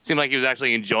 Seemed like he was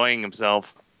actually enjoying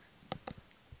himself.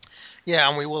 Yeah,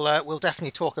 and we'll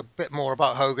definitely talk a bit more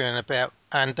about Hogan in a bit.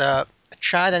 And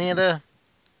Chad, any other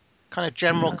kind of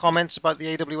general comments about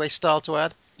the AWA style to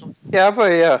add? Yeah, I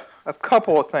have a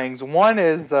couple of things. One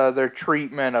is their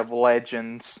treatment of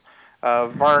legends.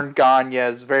 Vern Gagne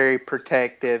is very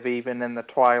protective, even in the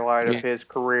twilight of his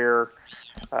career.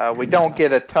 We don't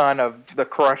get a ton of the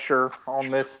Crusher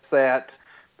on this set,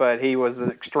 but he was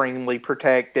extremely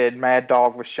protected. Mad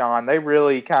Dog Vachon. They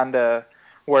really kind of,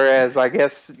 whereas I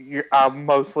guess I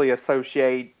mostly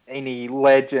associate any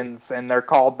legends, and they're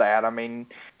called that. I mean,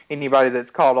 anybody that's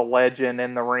called a legend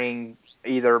in the ring,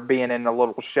 either being in a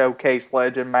little showcase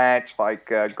legend match like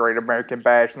Great American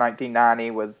Bash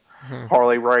 1990 with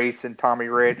Harley Race and Tommy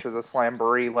Rich, or the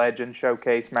Slamboree Legend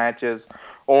showcase matches,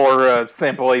 or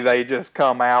simply they just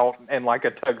come out in like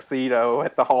a tuxedo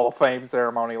at the Hall of Fame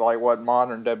ceremony, like what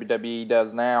modern WWE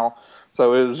does now.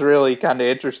 So it was really kind of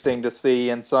interesting to see.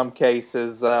 In some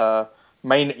cases,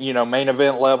 main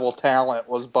event level talent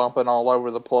was bumping all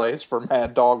over the place for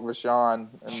Mad Dog Vachon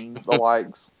and the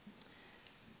likes.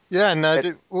 Yeah,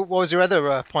 and what was your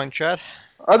other point, Chad?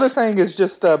 Other thing is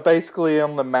just basically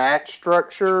on the match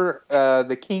structure,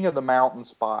 the King of the Mountain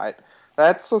spot.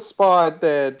 That's a spot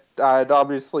that I'd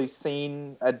obviously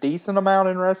seen a decent amount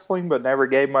in wrestling, but never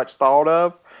gave much thought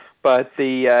of. But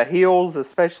the heels,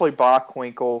 especially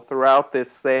Bockwinkel, throughout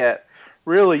this set,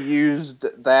 really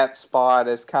used that spot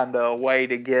as kind of a way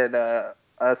to get a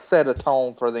set a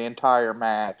tone for the entire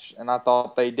match. And I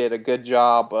thought they did a good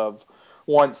job of,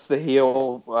 once the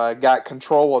heel got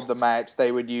control of the match,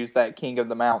 they would use that King of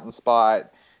the Mountain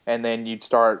spot, and then you'd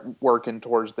start working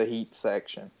towards the heat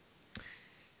section.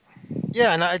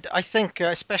 Yeah, and I think,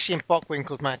 especially in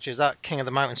Bockwinkel's matches, that King of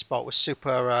the Mountain spot was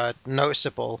super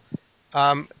noticeable.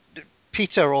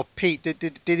 Peter or Pete,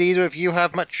 did either of you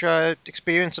have much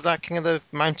experience of that King of the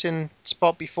Mountain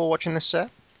spot before watching this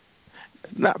set?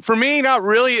 For me, not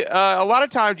really. A lot of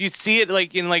times you see it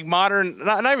like in like modern,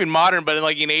 not even modern, but in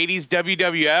like in 80s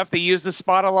WWF, they use the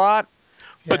spot a lot.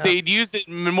 But they'd use it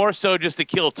more so just to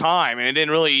kill time, and it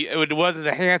wasn't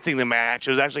enhancing the match.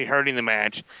 It was actually hurting the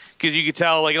match, because you could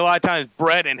tell, like, a lot of times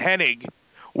Brett and Hennig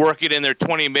work it in their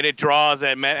 20-minute draws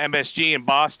at MSG in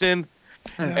Boston,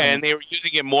 and they were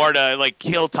using it more to like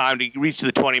kill time to reach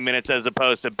the 20 minutes as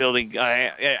opposed to building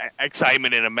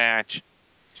excitement in a match.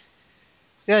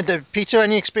 Yeah, Peter,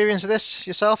 any experience of this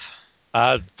yourself?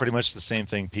 Pretty much the same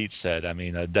thing Pete said. I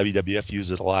mean, WWF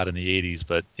used it a lot in the 80s,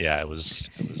 but yeah, it was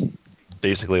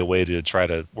basically a way to try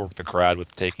to work the crowd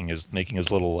with making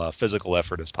as little physical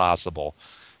effort as possible,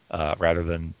 rather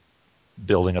than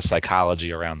building a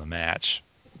psychology around the match.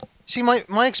 See,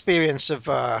 my experience of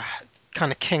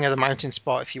kind of King of the Mountain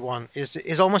spot, if you want,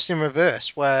 is almost in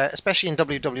reverse, where, especially in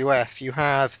WWF, you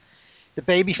have the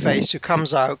babyface who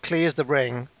comes out, clears the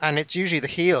ring, and it's usually the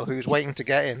heel who's waiting to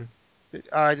get in.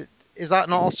 Is that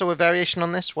not also a variation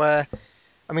on this, where,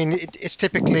 I mean, it's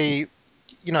typically,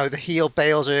 the heel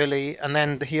bails early, and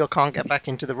then the heel can't get back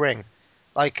into the ring.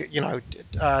 Like,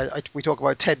 we talk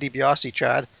about Ted DiBiase,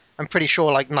 Chad. I'm pretty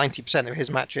sure like 90% of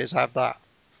his matches have that,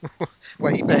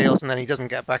 where he bails and then he doesn't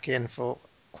get back in for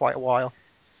quite a while.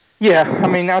 Yeah, I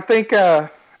mean, I think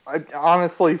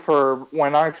honestly, for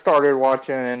when I started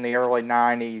watching in the early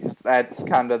 '90s, that's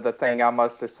kind of the thing I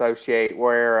most associate,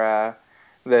 where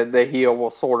the heel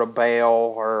will sort of bail,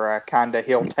 or kind of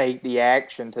he'll take the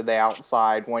action to the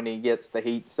outside when he gets the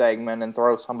heat segment and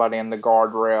throw somebody in the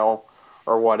guardrail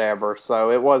or whatever.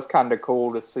 So it was kind of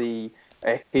cool to see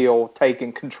a heel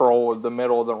taking control of the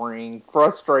middle of the ring,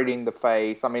 frustrating the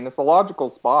face. I mean, it's a logical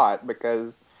spot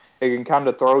because it can kind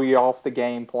of throw you off the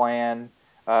game plan.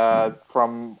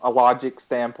 From a logic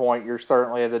standpoint, you're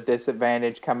certainly at a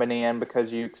disadvantage coming in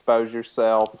because you expose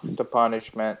yourself to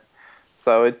punishment.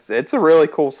 So it's a really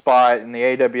cool spot, and the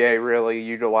AWA really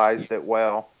utilized it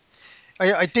well.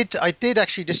 I did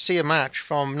actually just see a match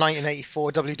from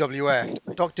 1984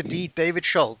 WWF, Dr. D. David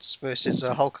Schultz versus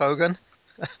Hulk Hogan,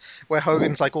 where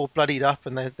Hogan's like all bloodied up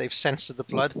and they've censored the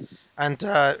blood, and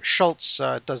Schultz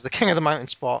does the King of the Mountain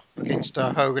spot against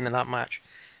Hogan in that match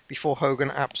before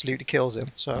Hogan absolutely kills him.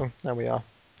 So there we are.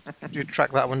 Do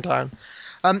track that one down.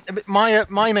 But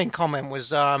my main comment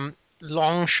was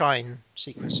long shine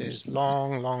sequences,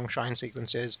 long shine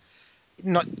sequences.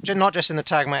 Not just in the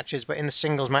tag matches, but in the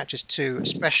singles matches too,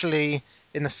 especially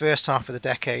in the first half of the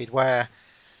decade, where,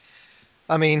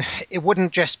 I mean, it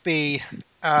wouldn't just be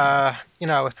a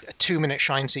 2-minute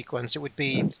shine sequence. It would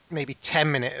be maybe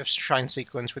 10-minute of shine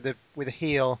sequence with a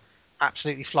heel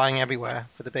absolutely flying everywhere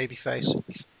for the babyface.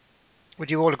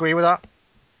 Would you all agree with that?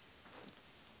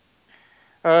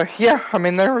 Yeah, I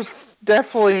mean, there was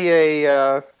definitely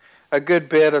a good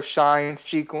bit of shine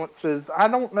sequences. I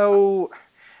don't know.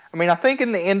 I mean, I think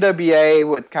in the NWA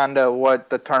with kind of what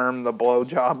the term the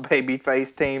blowjob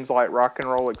babyface teams like Rock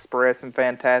and Roll Express and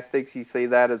Fantastics, you see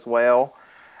that as well.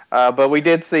 But we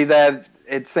did see that,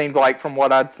 it seemed like from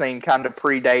what I'd seen, kind of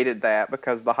predated that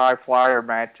because the high flyer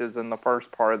matches in the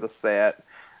first part of the set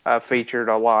featured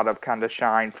a lot of kind of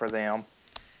shine for them.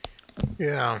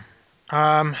 Yeah.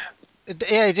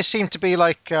 It just seemed to be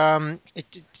like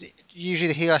usually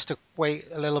the heel has to wait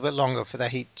a little bit longer for their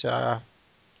heat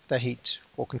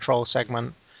or control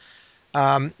segment.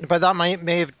 But that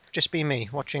may have just been me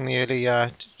watching the early.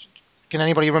 Can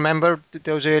anybody remember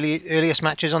those earliest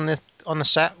matches on the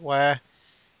set where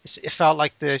it felt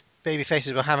like the baby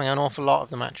faces were having an awful lot of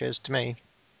the matches to me?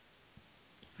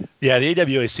 Yeah, the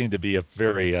AWA seemed to be a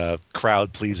very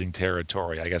crowd-pleasing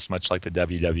territory, I guess, much like the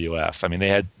WWF. I mean,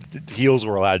 the heels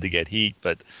were allowed to get heat,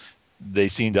 but they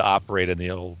seemed to operate in the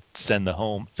old send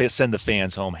the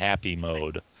fans home happy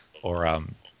mode, or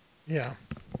Yeah.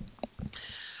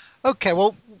 Okay,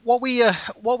 well, what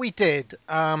we did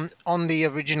on the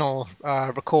original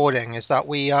recording is that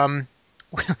we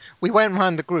we went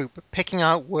around the group picking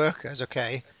out workers,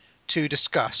 okay, to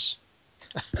discuss.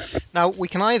 Now we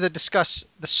can either discuss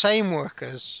the same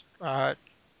workers,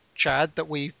 Chad, that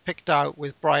we picked out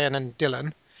with Brian and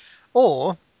Dylan,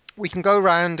 or we can go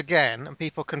round again and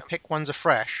people can pick ones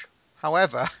afresh.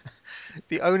 However,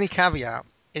 the only caveat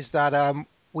is that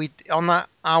we on that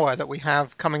hour that we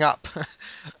have coming up,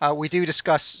 we do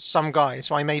discuss some guys,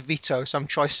 so I may veto some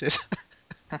choices.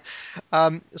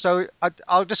 So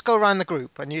I'll just go around the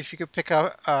group, and if you could pick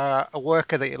a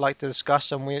worker that you'd like to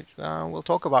discuss, and we'll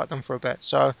talk about them for a bit.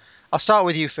 So I'll start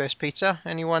with you first, Peter.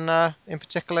 Anyone in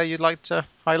particular you'd like to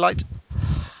highlight?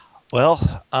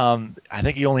 Well, I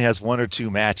think he only has one or two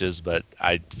matches, but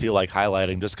I feel like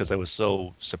highlighting just because I was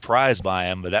so surprised by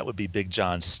him. But that would be Big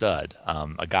John Studd,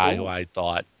 a guy who I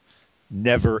thought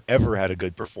never, ever had a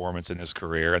good performance in his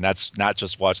career. And that's not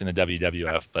just watching the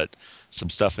WWF, but some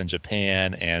stuff in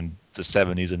Japan and the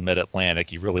 70s and Mid-Atlantic.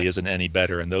 He really isn't any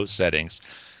better in those settings.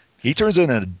 He turns in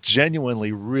a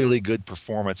genuinely really good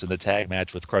performance in the tag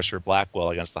match with Crusher Blackwell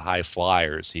against the High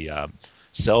Flyers. He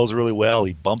sells really well.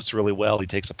 He bumps really well. He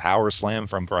takes a power slam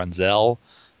from Brunzell.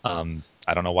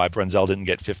 I don't know why Brunzell didn't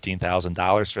get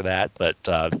 $15,000 for that, but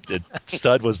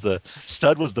Studd was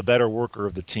the better worker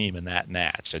of the team in that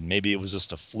match, and maybe it was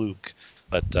just a fluke,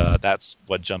 but that's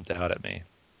what jumped out at me.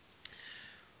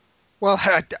 Well,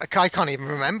 I can't even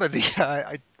remember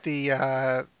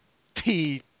the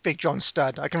Big John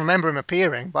Studd. I can remember him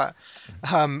appearing, but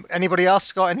anybody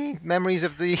else got any memories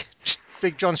of the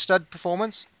Big John Studd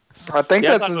performance? I think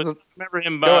that's I remember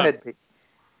him. Go ahead, Pete.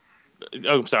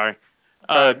 Oh, sorry.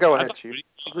 Go ahead, He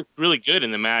looked really good in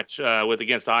the match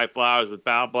against the High Flyers with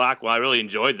Blackwell. I really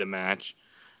enjoyed the match.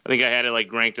 I think I had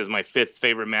it ranked as my 5th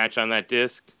favorite match on that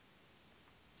disc.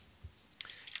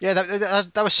 Yeah,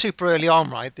 that was super early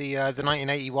on, right? The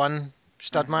 1981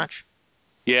 Studd match.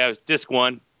 Yeah, it was disc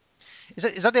 1.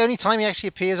 Is that the only time he actually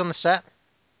appears on the set,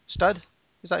 Studd?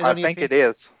 Is that his I only think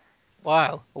appearance? it is.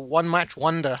 Wow, a one-match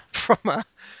wonder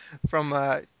from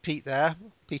Pete there,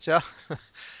 Peter.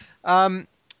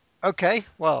 Okay,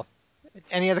 well,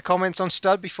 any other comments on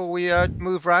Studd before we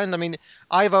move round? I mean,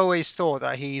 I've always thought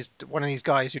that he's one of these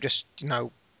guys who just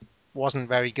wasn't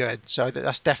very good. So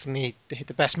that's definitely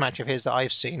the best match of his that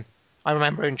I've seen. I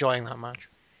remember enjoying that match.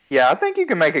 Yeah, I think you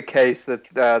can make a case that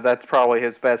that's probably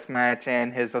his best match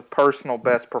and his personal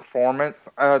best performance.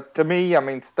 To me, I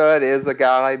mean, Studd is a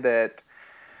guy that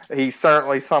he's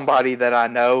certainly somebody that I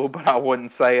know, but I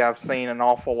wouldn't say I've seen an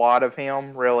awful lot of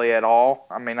him really at all.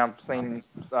 I mean, I've seen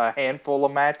a handful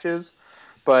of matches,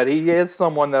 but he is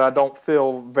someone that I don't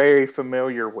feel very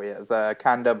familiar with.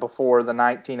 Kind of before the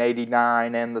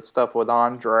 1989 and the stuff with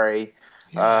Andre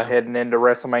heading into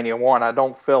WrestleMania 1, I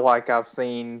don't feel like I've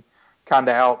seen kind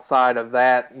of outside of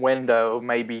that window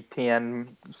maybe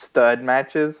 10 Stud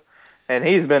matches. And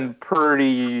he's been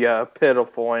pretty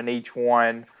pitiful in each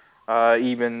one.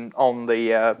 Even on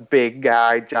the big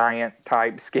guy, giant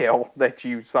type scale that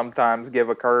you sometimes give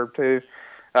a curve to.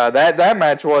 That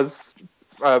match was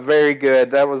very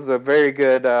good. That was a very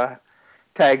good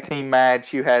tag team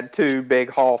match. You had two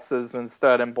big hosses in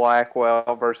Studd and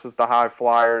Blackwell versus the High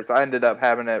Flyers. I ended up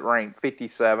having it ranked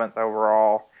 57th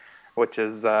overall, which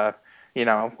is a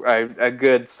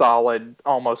good, solid,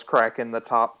 almost cracking the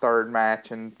top third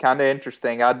match, and kind of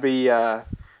interesting. I'd be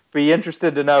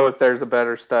interested to know if there's a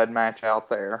better Stud match out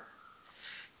there.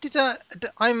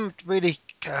 I'm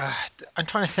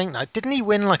trying to think now. Didn't he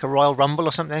win like a Royal Rumble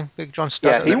or something? Big John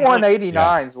Studd. Yeah, he won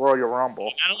 89's Royal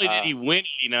Rumble. Not only did he win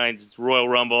 89's Royal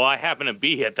Rumble, I happened to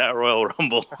be at that Royal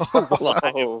Rumble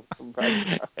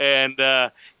live.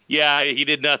 And Yeah, he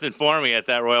did nothing for me at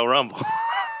that Royal Rumble.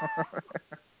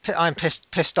 I'm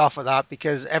pissed off at that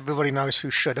because everybody knows who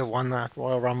should have won that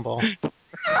Royal Rumble.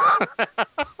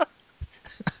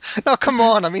 No, come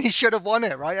on. I mean, he should have won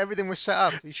it, right? Everything was set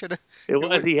up. He should have. It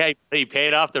was. He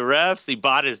paid off the refs. He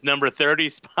bought his number 30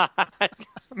 spot.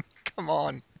 Come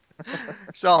on.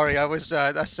 Sorry, I was.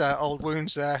 That's old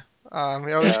wounds there.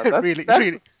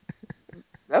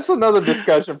 That's another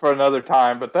discussion for another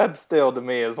time. But that still, to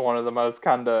me, is one of the most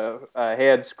kind of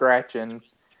head scratching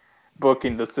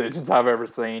booking decisions I've ever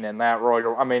seen in that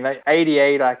Royal. I mean,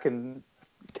 88, I can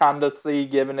kind of see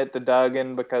giving it to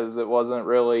Duggan because it wasn't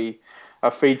really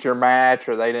a feature match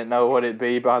or they didn't know what it'd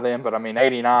be by then. But I mean,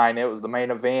 89, it was the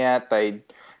main event. They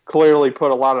clearly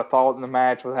put a lot of thought in the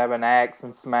match with having Axe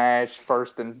and Smash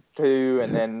first and two,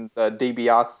 and then the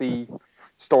DiBiase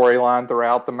storyline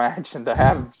throughout the match. And to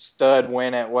have Stud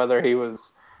win it, whether he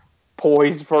was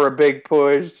poised for a big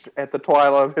push at the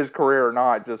twilight of his career or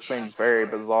not, just seems very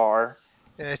bizarre.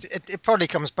 It probably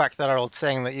comes back to that old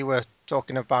saying that you were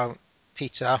talking about,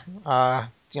 Peter.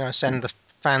 Send the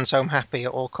fans home happy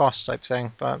at all costs type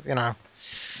thing. But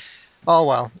oh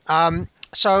well.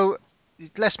 So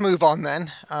let's move on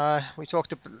then. We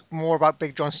talked more about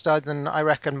Big John Studd than I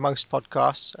reckon most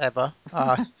podcasts ever.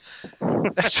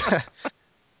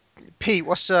 Pete,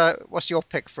 what's your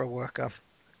pick for a worker?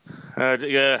 How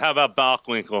about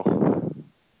Bockwinkel?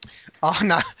 Oh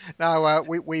no,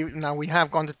 we have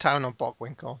gone to town on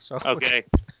Bockwinkel. So okay,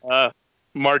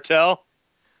 Martel.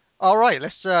 All right,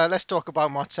 let's talk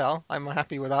about Martel. I'm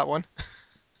happy with that one.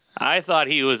 I thought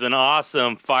he was an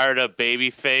awesome, fired up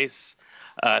baby face.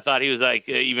 I thought he was like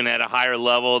even at a higher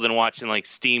level than watching like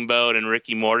Steamboat and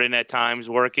Ricky Morton at times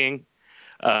working.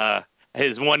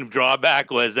 His one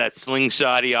drawback was that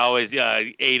slingshot. He always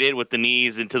ate it with the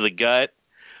knees into the gut.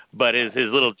 But his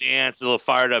little dance, little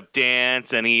fired up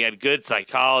dance, and he had good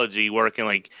psychology working.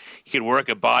 Like he could work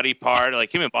a body part.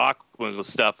 Like him and Bockwinkel's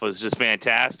stuff was just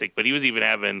fantastic. But he was even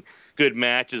having good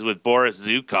matches with Boris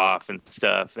Zukov and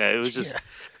stuff. It was just,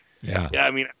 yeah.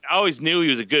 I mean, I always knew he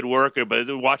was a good worker, but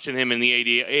watching him in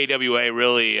the AWA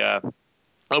really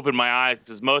opened my eyes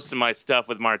because most of my stuff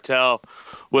with Martel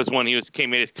was when he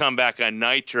made his comeback on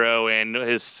Nitro and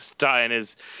his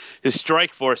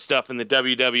Strike Force stuff in the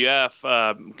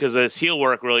WWF because his heel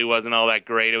work really wasn't all that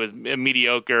great. It was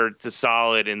mediocre to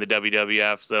solid in the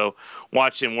WWF. So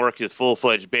watching him work his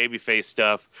full-fledged babyface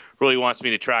stuff really wants me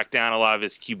to track down a lot of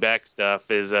his Quebec stuff,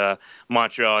 his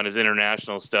Montreal and his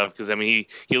international stuff because I mean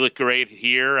he looked great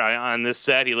here on this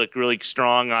set. He looked really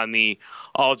strong on the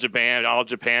All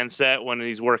Japan set when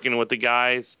he's working with the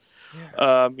guys.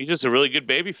 Yeah. He's just a really good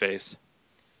baby face.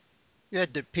 Yeah,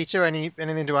 Peter,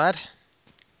 anything to add?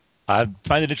 I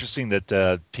find it interesting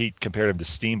that Pete compared him to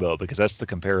Steamboat because that's the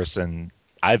comparison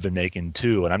I've been making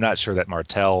too, and I'm not sure that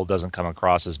Martel doesn't come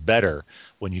across as better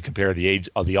when you compare the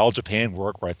All Japan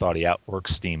work where I thought he outworked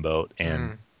Steamboat,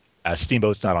 and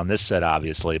Steamboat's not on this set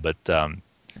obviously, but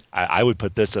I would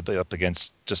put this up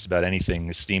against just about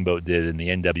anything Steamboat did in the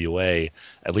NWA,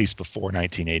 at least before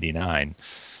 1989.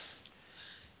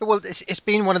 Well, it's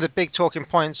been one of the big talking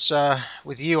points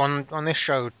with you on this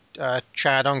show,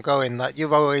 Chad, ongoing, that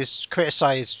you've always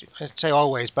criticised, I'd say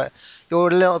always, but you're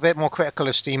a little bit more critical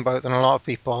of Steamboat than a lot of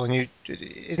people. And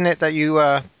isn't it that you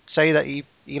say that he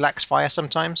lacks fire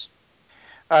sometimes?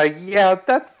 Yeah,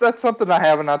 that's something I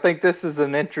have, and I think this is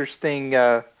an interesting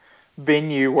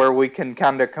venue where we can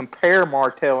kind of compare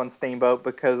Martel and Steamboat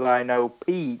because I know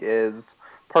Pete is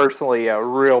personally a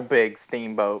real big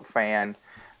Steamboat fan.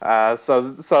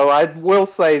 So I will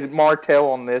say that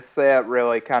Martel on this set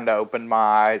really kind of opened my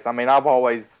eyes. I mean, I've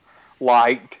always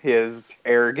liked his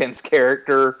arrogance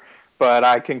character, but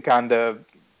I can kind of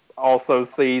also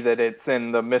see that it's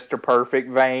in the Mr. Perfect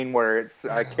vein where it's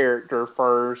a character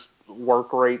first,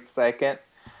 work rate second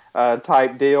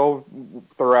type deal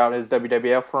throughout his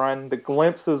WWF run. The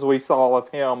glimpses we saw of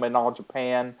him in All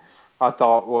Japan I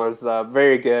thought was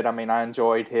very good. I mean, I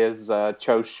enjoyed his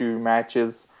Choshu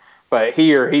matches. But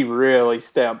here, he really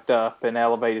stepped up and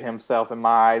elevated himself in my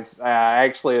eyes.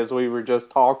 Actually, as we were just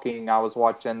talking, I was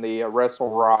watching the Wrestle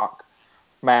Rock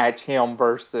match, him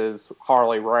versus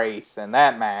Harley Race, and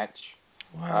that match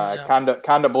kind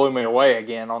of blew me away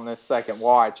again on this second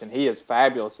watch. And he is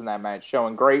fabulous in that match,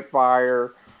 showing great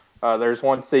fire. There's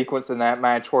one sequence in that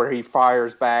match where he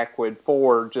fires back with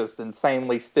 4 just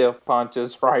insanely stiff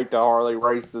punches right to Harley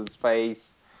Race's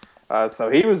face. So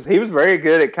he was very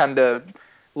good at kind of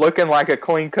looking like a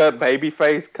clean-cut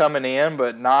babyface coming in,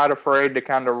 but not afraid to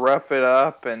kind of rough it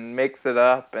up and mix it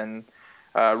up and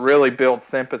really build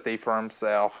sympathy for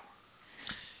himself.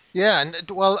 Yeah, and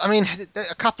well, I mean,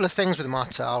 a couple of things with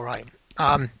Martel, right?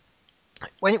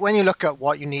 when you look at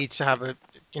what you need to have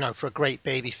for a great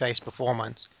babyface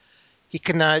performance, he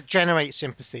can generate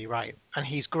sympathy, right? And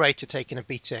he's great at taking a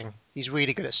beating. He's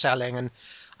really good at selling. And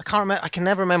I can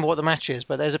never remember what the match is,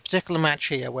 but there's a particular match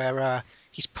here where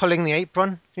he's pulling the apron.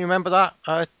 Can you remember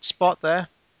that spot there?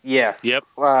 Yes. Yep.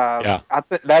 Yeah.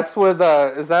 That's with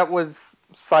is that with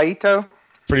Saito?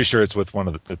 Pretty sure it's with one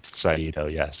of the Saito,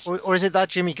 yes. Or is it that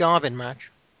Jimmy Garvin match?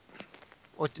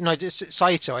 Or no, it's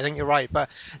Saito. I think you're right. But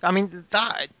I mean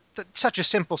that's such a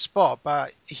simple spot,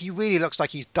 but he really looks like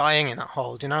he's dying in that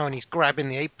hold, and he's grabbing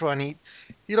the apron. He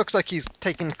looks like he's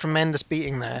taking a tremendous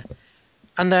beating there.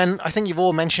 And then I think you've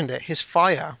all mentioned it. His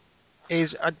fire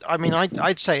is,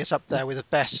 I'd say it's up there with the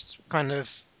best kind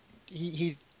of.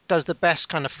 He does the best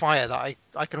kind of fire that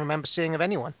I can remember seeing of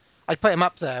anyone. I'd put him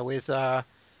up there with.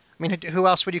 Who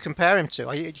else would you compare him to?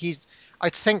 I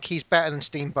think he's better than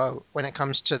Steamboat when it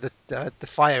comes to the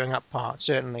firing up part,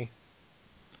 certainly.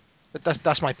 But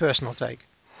that's my personal take.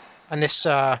 And this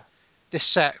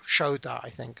set showed that, I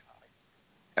think.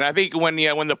 And I think when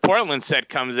the Portland set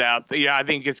comes out, I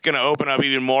think it's going to open up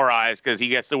even more eyes because he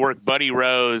gets to work Buddy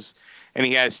Rose, and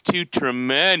he has 2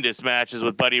 tremendous matches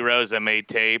with Buddy Rose that made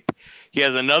tape. He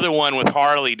has another one with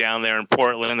Harley down there in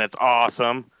Portland that's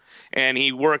awesome. And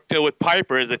he worked with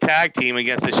Piper as a tag team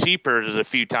against the Sheepers a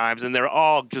few times, and they're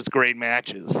all just great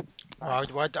matches.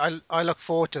 I look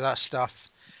forward to that stuff.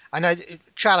 And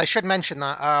Charlie, I should mention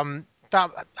that that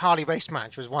Harley race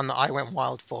match was one that I went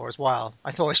wild for as well.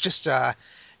 I thought it's just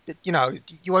you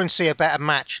won't see a better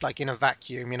match like in a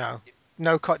vacuum.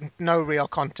 No real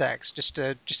context, just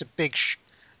a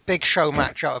big show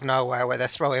match out of nowhere where they're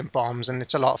throwing bombs, and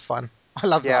it's a lot of fun. I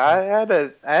love that. Yeah,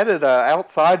 I had it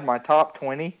outside my top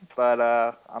 20, but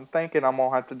I'm thinking I'm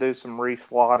gonna have to do some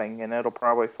reslotting, and it'll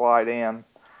probably slide in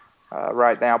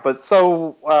right now. But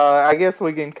so I guess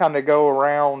we can kind of go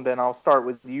around, and I'll start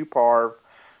with you, Parv.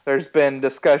 There's been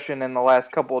discussion in the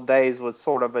last couple of days with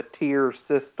sort of a tier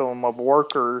system of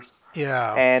workers.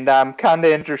 Yeah. And I'm kind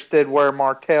of interested where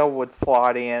Martel would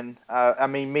slot in. I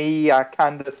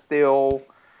kind of still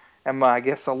am, I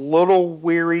guess, a little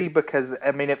weary because,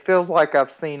 it feels like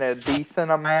I've seen a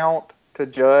decent amount to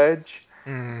judge,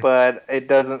 but it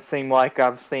doesn't seem like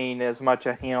I've seen as much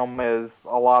of him as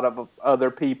a lot of other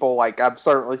people. Like, I've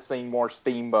certainly seen more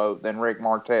Steamboat than Rick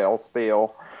Martel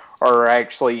still, or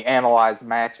actually analyzed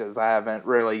matches. I haven't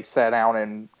really sat down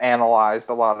and analyzed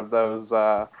a lot of those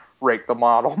Rick the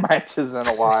Model matches in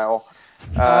a while.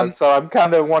 So I'm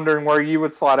kind of wondering where you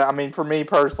would slot it. For me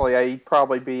personally, I'd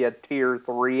probably be a tier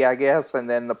 3, I guess, and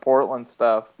then the Portland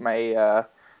stuff may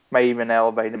even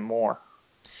elevate him more.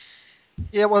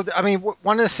 Yeah, well,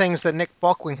 one of the things that Nick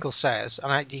Bockwinkel says,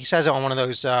 and he says it on one of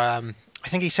those, I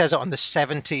think he says it on the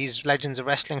 70s Legends of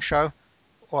Wrestling show,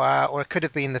 or it could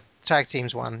have been the tag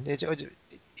teams one.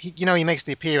 He makes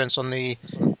the appearance on the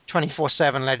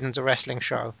 24/7 Legends of Wrestling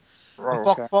show. And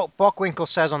Okay. Bockwinkel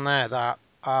says on there that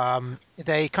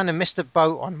they kind of missed the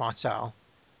boat on Martel.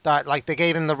 That they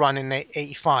gave him the run in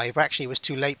 '85, but actually it was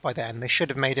too late by then. They should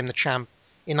have made him the champ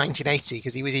in 1980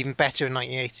 because he was even better in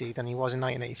 1980 than he was in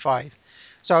 1985.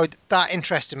 So that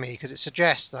interested me because it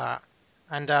suggests that.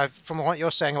 And from what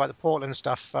you're saying about the Portland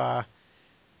stuff,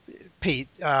 Pete,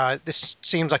 this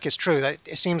seems like it's true. That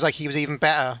it seems like he was even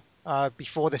better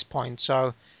before this point.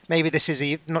 So maybe this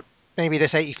is not. Maybe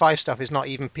this '85 stuff is not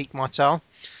even peak Martel.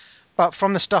 But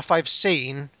from the stuff I've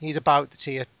seen, he's about the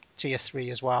tier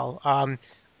 3 as well.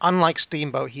 Unlike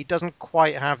Steamboat, he doesn't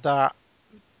quite have that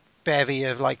bevy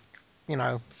of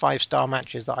 5-star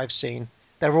matches that I've seen.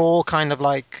 They're all kind of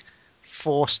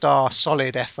 4-star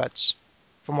solid efforts,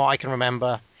 from what I can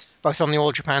remember, both on the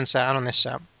All Japan set and on this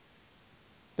set.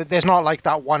 There's not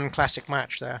that one classic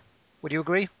match there. Would you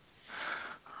agree?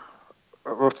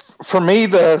 For me,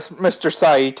 the Mr.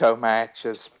 Saito match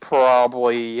is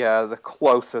probably the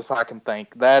closest I can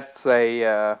think. That's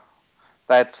a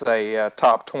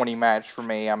top 20 match for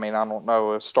me. I don't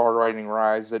know if star rating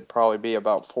rise, it'd probably be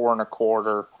about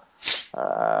 4.25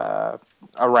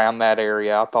 around that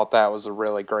area. I thought that was a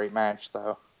really great match,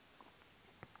 though.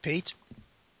 Pete?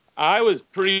 I was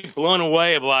pretty blown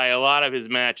away by a lot of his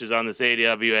matches on this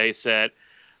AWA set.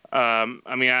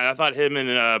 I thought him and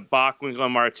Bockwinkel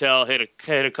and Martel hit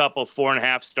a couple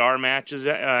 4.5-star matches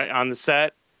on the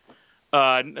set.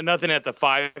 Nothing at the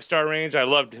 5-star range. I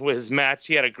loved his match.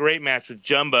 He had a great match with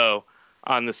Jumbo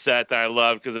on the set that I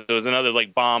loved because it was another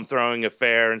bomb throwing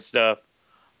affair and stuff.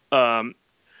 Again,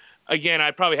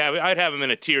 I'd have him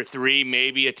in a tier 3,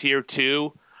 maybe a tier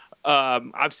 2.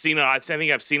 I think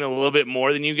I've seen a little bit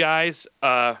more than you guys.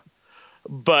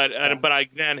 But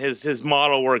again, his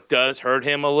model work does hurt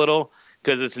him a little.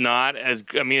 because it's not as.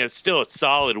 I mean, it's still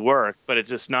solid work, but it's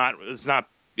just not. It's not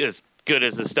as good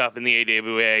as the stuff in the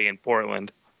AWA in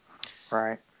Portland.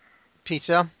 Right.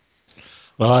 Peter.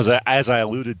 Well, as I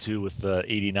alluded to with the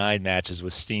 '89 matches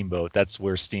with Steamboat, that's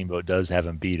where Steamboat does have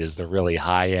him beat, is the really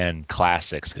high-end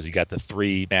classics, because you got the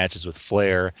 3 matches with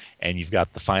Flair, and you've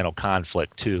got the Final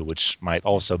Conflict too, which might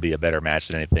also be a better match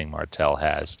than anything Martel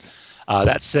has.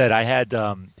 That said, I had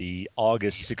the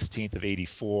August 16th of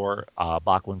 '84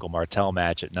 Bockwinkel Martel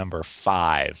match at number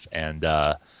 5, and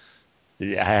I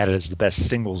had it as the best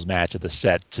singles match of the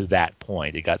set to that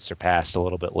point. It got surpassed a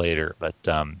little bit later, but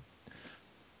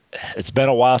it's been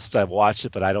a while since I've watched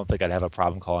it, but I don't think I'd have a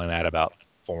problem calling that about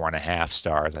 4.5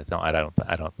 stars. I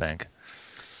don't think.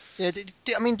 Yeah,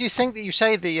 I mean, do you think that you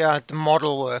say the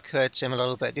model work hurts him a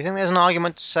little bit? Do you think there's an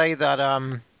argument to say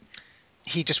that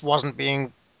he just wasn't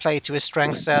being played to his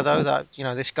strengths there, though? That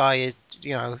this guy is,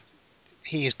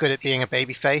 he is good at being a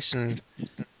babyface, and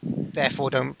therefore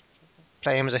don't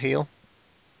play him as a heel.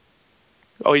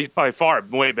 Oh, he's by far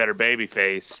way better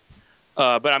babyface.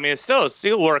 But I mean, it's still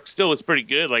steel work. Still was pretty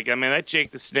good. Like, I mean, that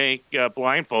Jake the Snake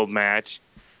blindfold match.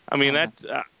 I mean, that's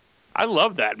I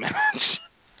love that match.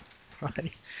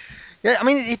 Right. Yeah, I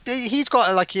mean, he's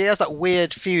got he has that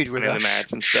weird feud with the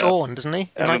match and Shawn, doesn't he?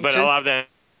 I mean, but a lot of that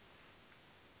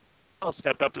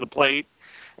stepped up to the plate,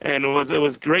 and it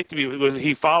was great to be.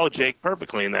 He followed Jake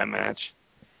perfectly in that match.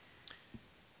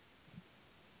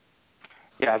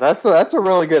 Yeah, that's a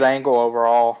really good angle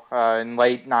overall. In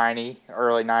late '90,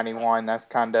 early '91, that's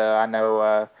kind of, I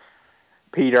know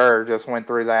Peter just went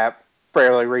through that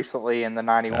fairly recently in the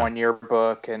 '91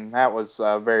 yearbook, and that was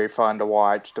very fun to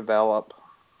watch develop.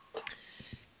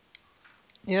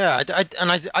 Yeah,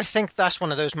 I think that's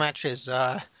one of those matches.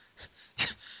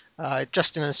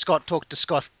 Justin and Scott talked to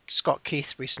Scott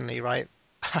Keith recently, right?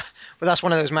 But that's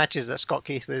one of those matches that Scott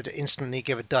Keith would instantly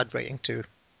give a dud rating to,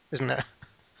 isn't it?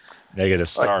 Negative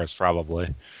stars,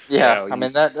 probably. Yeah, I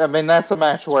mean that's a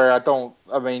match where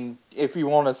I mean, if you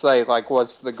want to say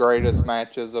what's the greatest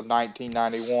matches of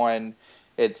 1991,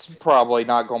 it's probably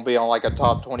not going to be on a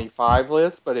top 25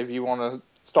 list. But if you want to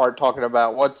start talking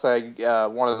about what's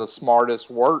one of the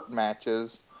smartest work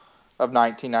matches of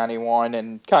 1991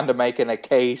 and kind of making a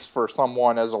case for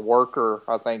someone as a worker,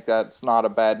 I think that's not a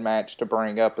bad match to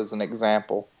bring up as an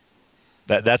example.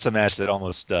 That's a match that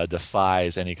almost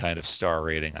defies any kind of star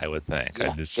rating, I would think.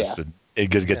 Yeah. It's just it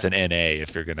gets an NA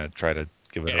if you're going to try to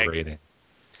give it a rating.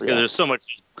 Because there's so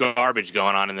much garbage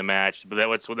going on in the match, but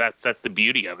that's the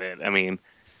beauty of it. I mean,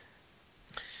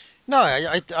 no,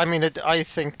 I mean, I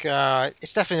think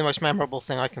it's definitely the most memorable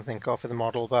thing I can think of for the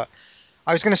model. But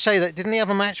I was going to say that didn't he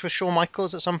have a match with Shawn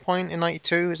Michaels at some point in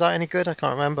 '92? Is that any good? I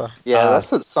can't remember. Yeah,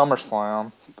 that's at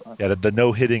SummerSlam. Yeah, the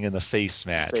no hitting in the face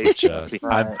match. Which,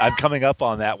 I'm coming up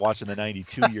on that watching the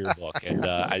 '92 yearbook, and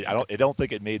I don't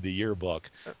think it made the yearbook,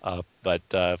 but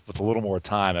with a little more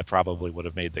time, it probably would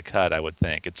have made the cut. I would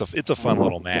think it's a fun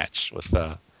little match with.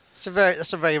 That's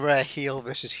a very rare heel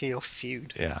versus heel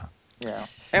feud. Yeah. Yeah.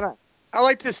 And I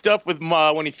liked his stuff with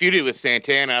when he feuded with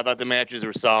Santana. I thought the matches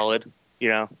were solid.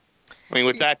 I mean,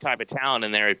 with that type of talent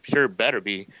in there, it sure better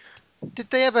be. Did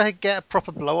they ever get a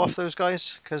proper blow off those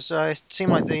guys? Because it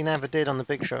seemed like they never did on the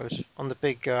big shows, on the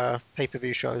big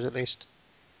pay-per-view shows at least.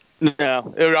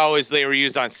 No, they were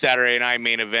used on Saturday night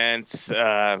main events.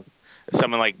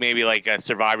 Something maybe a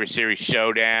Survivor Series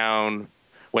showdown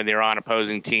when they were on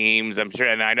opposing teams. I'm sure,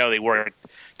 and I know they worked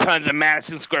tons of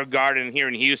Madison Square Garden here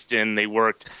in Houston. They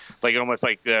worked almost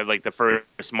like the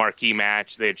first marquee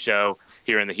match they'd show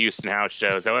here in the Houston house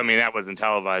show. So I mean, that wasn't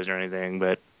televised or anything,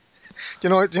 but. Do you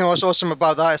know what's awesome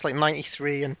about that? It's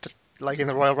 '93 and in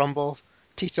the Royal Rumble,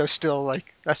 Tito's still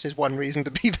that's his one reason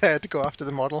to be there, to go after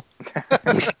the model.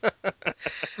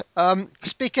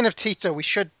 Speaking of Tito, we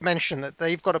should mention that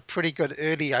they've got a pretty good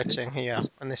early outing here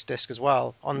on this disc as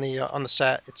well. On the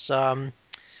set,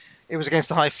 it was against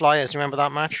the High Flyers. You remember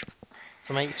that match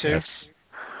from '82? Yes.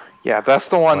 Yeah, that's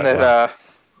the one that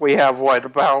we have.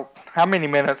 About how many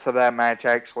minutes of that match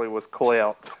actually was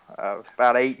clipped?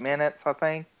 About 8 minutes, I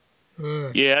think.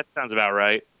 Yeah, that sounds about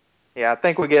right. Yeah, I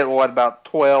think we get about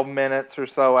 12 minutes or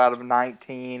so out of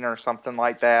 19 or something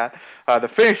like that. The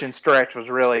finishing stretch was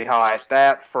really hot.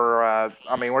 That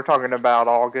I mean, we're talking about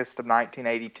August of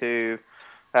 1982.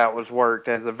 That was worked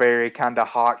as a very kind of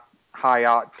hot, high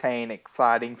octane,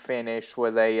 exciting finish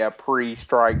with a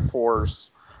pre-Strike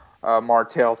Force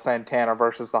Martel Santana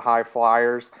versus the High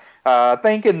Flyers. I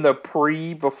think in the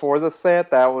before the set,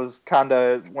 that was kind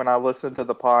of when I listened to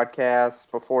the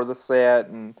podcast before the set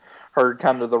and heard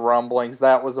kind of the rumblings.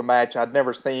 That was a match I'd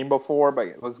never seen before, but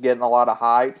it was getting a lot of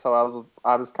hype, so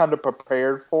I was kind of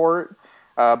prepared for it.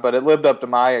 but it lived up to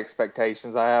my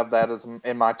expectations. I have that as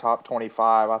in my top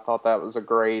 25. I thought that was a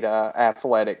great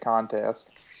athletic contest.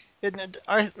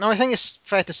 I think it's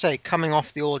fair to say, coming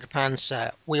off the All Japan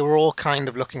set, we were all kind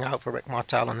of looking out for Rick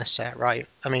Martel on this set, right?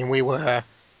 I mean,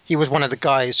 he was one of the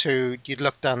guys who you'd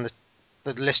look down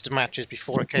the list of matches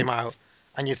before it came out,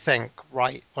 and you'd think,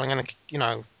 right, well,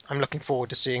 I'm looking forward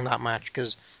to seeing that match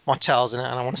because Martel's in it,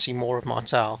 and I want to see more of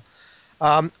Martel.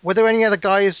 Were there any other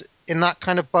guys in that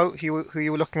kind of boat who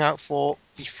you were looking out for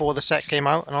before the set came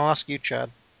out? And I'll ask you,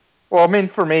 Chad. Well, I mean,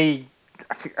 for me,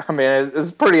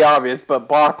 it's pretty obvious, but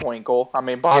Blackwell. I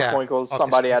mean, Blackwell's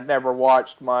somebody I'd never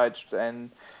watched much, and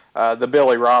the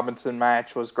Billy Robinson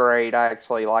match was great. I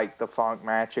actually liked the Funk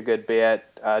match a good bit,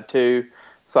 too.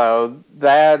 So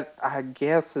that, I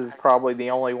guess, is probably the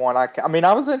only one I mean,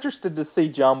 I was interested to see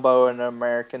Jumbo in an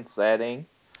American setting.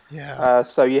 Yeah.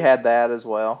 So you had that as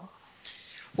well.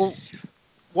 Well,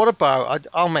 what about,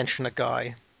 I'll mention a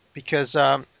guy, because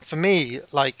for me,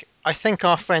 like, I think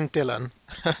our friend Dylan,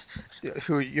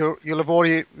 who you'll have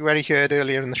already heard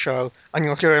earlier in the show, and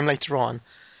you'll hear him later on,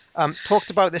 talked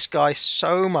about this guy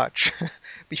so much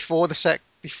before the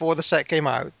set came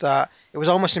out that it was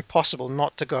almost impossible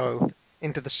not to go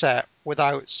into the set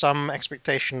without some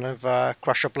expectation of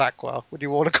Crusher Blackwell. Would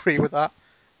you all agree with that?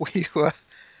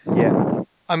 Yeah.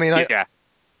 I mean, yeah.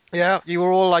 Yeah, you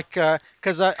were all like,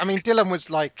 because I mean, Dylan was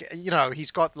like,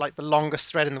 he's got like the longest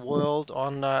thread in the world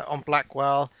on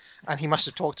Blackwell, and he must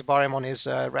have talked about him on his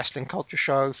wrestling culture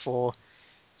show for,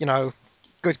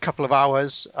 good couple of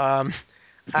hours.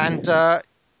 And I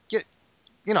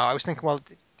was thinking, well,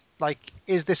 like,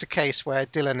 is this a case where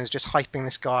Dylan is just hyping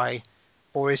this guy,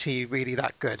 or is he really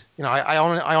that good? I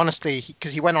honestly,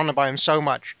 because he went on about him so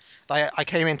much, I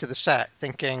came into the set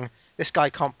thinking this guy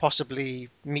can't possibly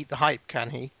meet the hype, can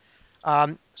he?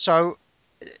 So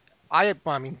I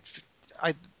mean,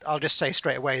 I'll just say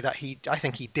straight away that I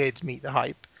think he did meet the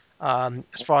hype,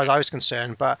 as far as I was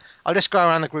concerned. But I'll just go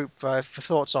around the group for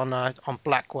thoughts on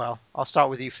Blackwell. I'll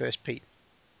start with you first, Pete.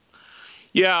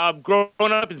 Yeah, growing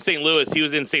up in St. Louis, he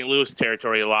was in St. Louis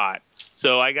territory a lot.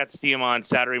 So I got to see him on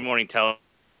Saturday morning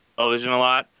television a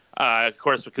lot. Of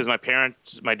course, because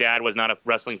my dad was not a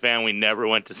wrestling fan, we never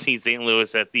went to see St.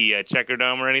 Louis at the Checker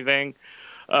Dome or anything.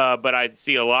 But I'd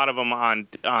see a lot of them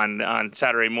on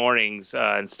Saturday mornings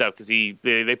and stuff because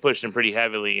they pushed him pretty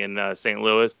heavily in St.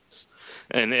 Louis,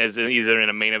 and as either in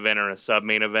a main event or a sub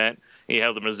main event. He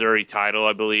held the Missouri title,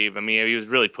 I believe. I mean, he was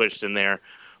really pushed in there.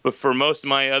 But for most of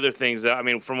my other things, I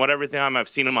mean, from whatever time I've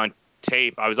seen him on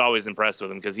tape, I was always impressed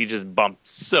with him because he just bumped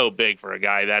so big for a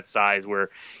guy that size. Where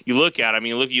you look at him,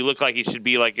 you look like he should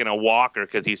be like in a walker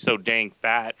because he's so dang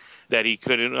fat that he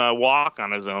couldn't walk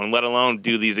on his own, let alone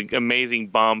do these amazing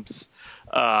bumps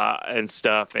and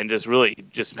stuff, and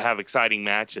just have exciting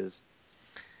matches.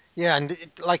 Yeah, and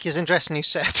like it's interesting you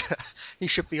said he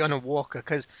should be on a walker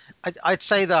because I'd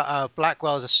say that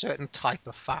Blackwell is a certain type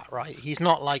of fat, right? He's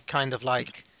not like kind of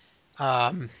like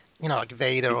like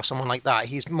Vader or someone like that.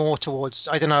 He's more towards,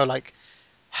 I don't know, like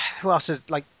who else is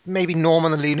like maybe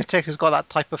Norman the Lunatic has got that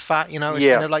type of fat, It's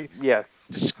kind of like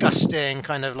disgusting,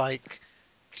 kind of like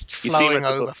flowing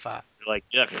over fat. You're like,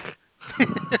 yuck.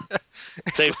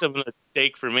 Save some of the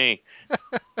steak for me.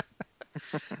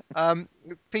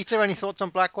 Peter, any thoughts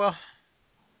on Blackwell?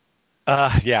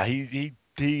 Yeah, he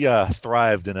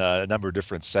thrived in a number of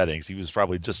different settings. He was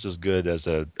probably just as good as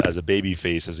a baby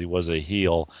face as he was a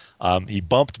heel. He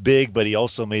bumped big, but he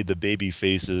also made the baby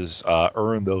faces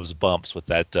earn those bumps with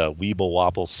that weeble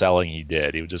wobble selling he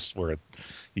did.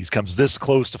 He comes this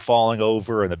close to falling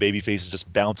over, and the baby face is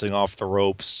just bouncing off the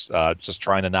ropes, just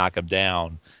trying to knock him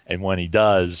down. And when he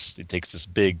does, he takes this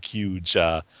big, huge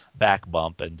back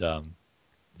bump, and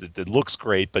it looks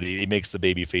great, but he makes the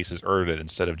baby faces earn it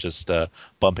instead of just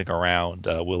bumping around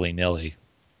willy nilly.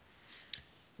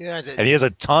 Yeah, and he has a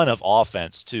ton of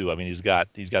offense too. I mean, he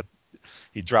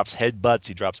drops headbutts,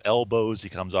 he drops elbows, he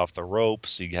comes off the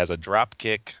ropes, he has a drop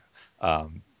kick.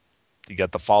 He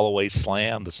got the fall away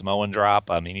slam, the Samoan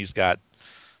drop. I mean, he's not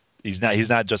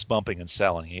just bumping and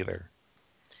selling either.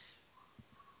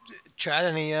 Chad,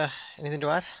 anything to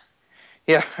add?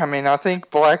 Yeah, I mean, I think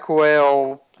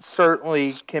Blackwell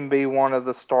certainly can be one of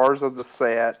the stars of the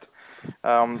set.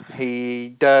 He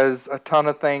does a ton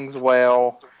of things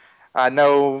well. I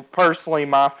know personally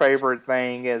my favorite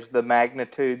thing is the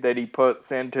magnitude that he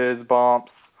puts into his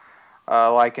bumps.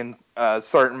 Like in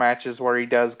certain matches where he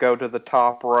does go to the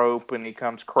top rope and he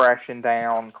comes crashing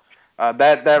down.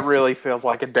 That really feels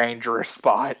like a dangerous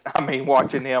spot. I mean,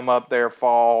 watching him up there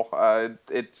fall,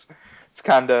 it's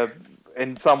kind of,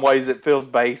 in some ways it feels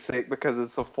basic because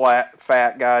it's a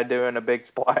fat guy doing a big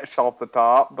splash off the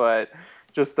top. But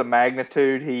just the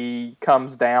magnitude he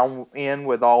comes down in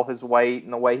with all his weight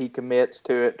and the way he commits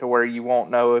to it to where you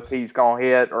won't know if he's going to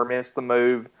hit or miss the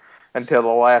move until the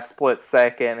last split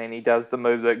second, and he does the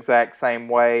move the exact same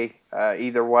way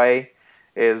either way,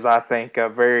 is, I think,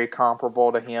 very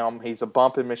comparable to him. He's a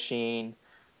bumping machine.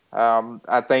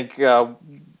 I think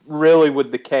really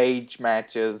with the cage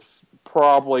matches,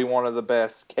 probably one of the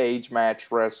best cage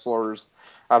match wrestlers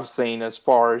I've seen as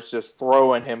far as just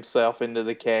throwing himself into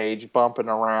the cage, bumping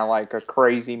around like a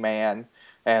crazy man,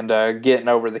 and getting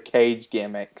over the cage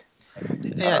gimmick.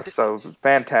 Yeah. So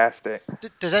fantastic.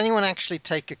 Does anyone actually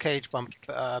take a cage bump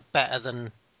better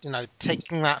than,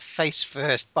 taking that face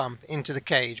first bump into the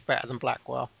cage better than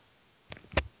Blackwell?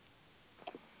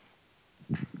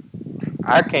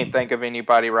 I can't think of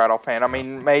anybody right offhand. I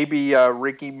mean, maybe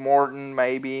Ricky Morton,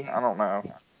 maybe. I don't know.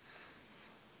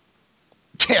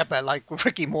 Yeah, but like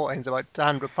Ricky Morton's about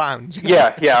 100 pounds.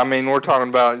 Yeah. I mean, we're talking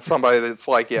about somebody that's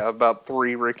like, about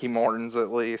 3 Ricky Mortons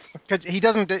at least. Because he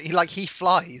doesn't do, he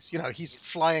flies, he's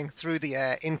flying through the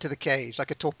air into the cage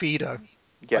like a torpedo,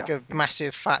 like a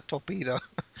massive fat torpedo.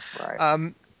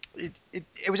 Right.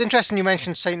 It was interesting you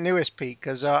mentioned St. Louis, Pete,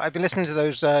 because I've been listening to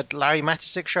those Larry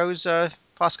Matisic shows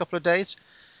past couple of days.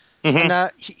 Mm-hmm.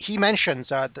 And he mentions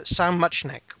that Sam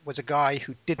Muchnick was a guy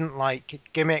who didn't like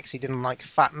gimmicks, he didn't like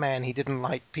fat men, he didn't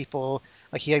like people,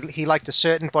 like he liked a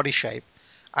certain body shape.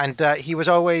 And he was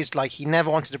always like, he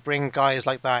never wanted to bring guys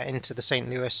like that into the St.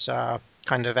 Louis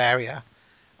kind of area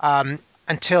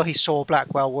until he saw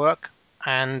Blackwell work.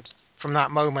 And from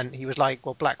that moment, he was like,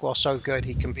 well, Blackwell's so good,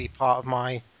 he can be part of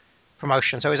my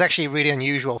promotion. So it was actually really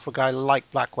unusual for a guy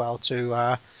like Blackwell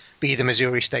to be the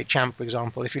Missouri State champ, for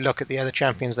example, if you look at the other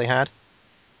champions they had.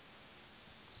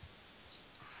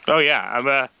 Oh,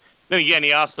 yeah. Then again,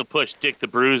 he also pushed Dick the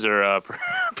Bruiser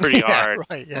pretty hard.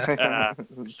 Right, yeah.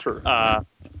 True.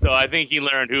 So I think he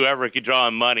learned whoever could draw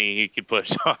him money, he could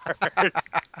push hard.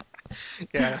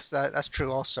 Yeah, that's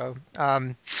true also.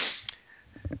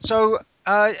 So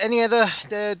any other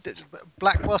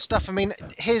Blackwell stuff? I mean,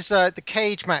 his the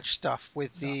cage match stuff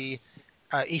with the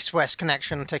East-West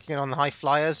connection, taking on the High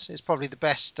Flyers, is probably the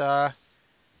best. Will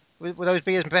those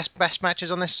be his best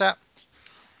matches on this set?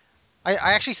 I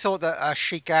actually thought that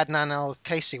Sheik Adnan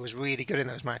Al-Casey was really good in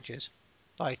those matches.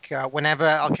 Like whenever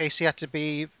Al-Casey had to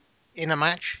be in a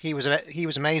match, he was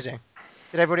amazing.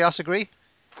 Did everybody else agree?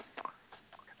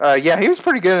 Yeah, he was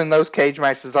pretty good in those cage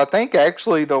matches. I think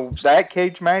actually that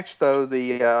cage match though,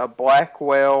 the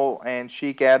Blackwell and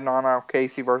Sheik Adnan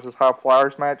Al-Casey versus High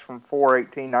Flyers match from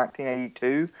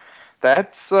 4/18/1982.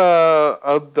 That's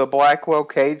of the Blackwell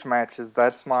cage matches.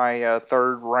 That's my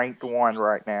third ranked one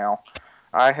right now.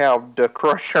 I have the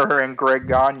Crusher and Greg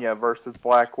Gagne versus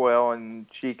Blackwell and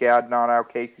Sheik Adnan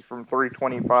Al-Casey from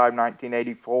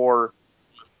 3/25/1984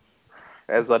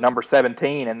 as a number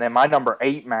 17, and then my number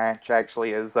 8 match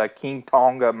actually is King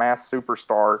Tonga Masked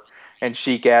Superstar and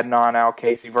Sheik Adnan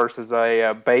Al-Casey versus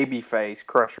a babyface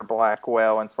Crusher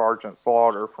Blackwell and Sergeant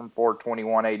Slaughter from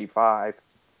 4/21/85.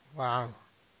 Wow.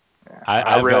 Yeah,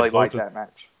 I I've really got like that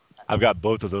match. I've got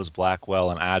both of those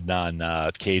Blackwell and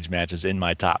Adnan cage matches in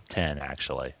my top 10,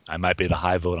 actually. I might be the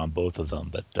high vote on both of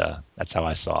them, but that's how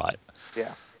I saw it.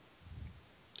 Yeah.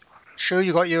 Sure,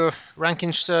 you got your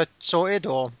rankings sorted,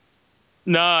 or?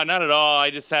 No, not at all. I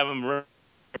just have them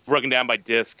broken down by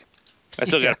disc. I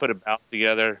still got to put a ballot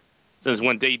together. Since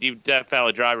when Death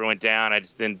Valley Driver went down, I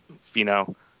just didn't,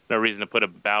 no reason to put a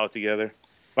ballot together.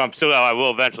 But I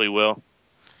will eventually will.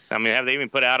 I mean, have they even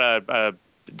put out a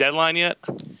deadline yet?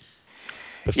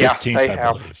 The 15th, they I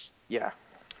have. believe. Yeah.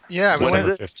 Yeah.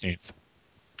 September 15th.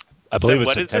 I believe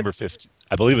it's September 15th.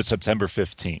 I believe it's September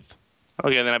 15th.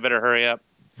 Okay, then I better hurry up.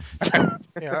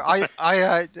 Yeah,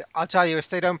 I'll tell you,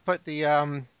 if they don't put the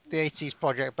 80s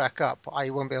project back up, I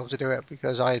won't be able to do it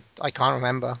because I can't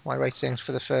remember my ratings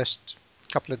for the first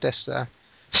couple of discs there.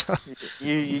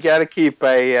 You got to keep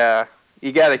a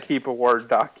Word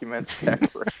document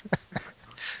separate.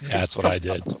 Yeah, that's what I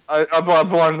did.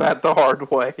 I've learned that the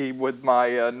hard way with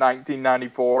my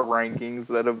 1994 rankings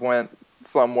that have went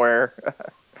somewhere.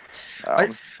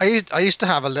 I used to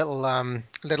have a little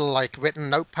like written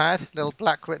notepad, little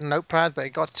black written notepad, but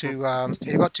it got too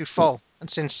full, and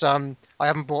since I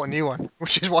haven't bought a new one,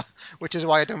 which is why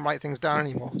I don't write things down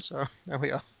anymore. So there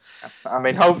we are. I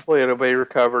mean, hopefully it'll be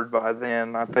recovered by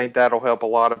then. I think that'll help a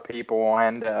lot of people,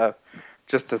 and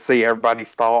just to see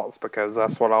everybody's thoughts, because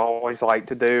that's what I always like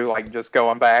to do. Like just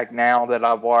going back now that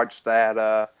I've watched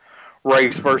that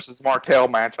Race versus Martel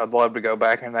match, I'd love to go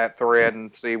back in that thread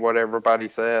and see what everybody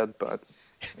said. But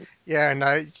Yeah,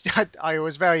 no, I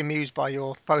was very amused by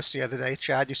your post the other day,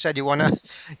 Chad. You said you want to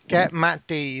get Matt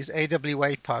D's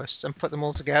AWA posts and put them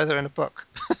all together in a book.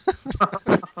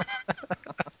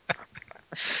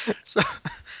 So,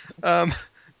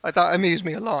 that amused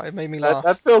me a lot. It made me laugh.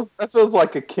 That feels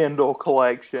like a Kindle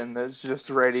collection that's just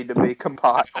ready to be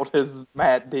compiled. His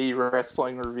Matt D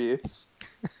wrestling reviews.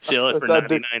 Sell it for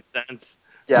 99 cents.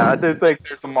 Yeah, I do think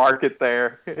there's a market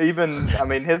there. Even, I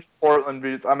mean, his Portland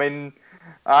views. I mean,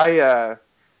 I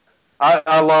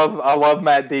love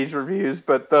Matt D's reviews,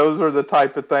 but those are the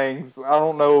type of things, I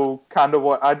don't know, kind of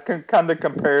what I'd kind of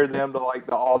compare them to like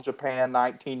the All Japan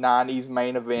 1990s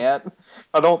main event.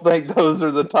 I don't think those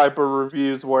are the type of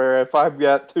reviews where if I've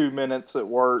got 2 minutes at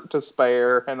work to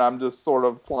spare and I'm just sort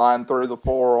of flying through the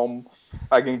forum,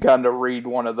 I can kind of read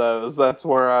one of those. That's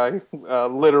where I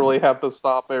literally have to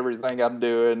stop everything I'm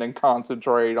doing and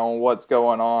concentrate on what's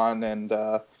going on and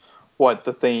what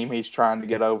the theme he's trying to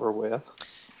get over with.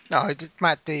 No,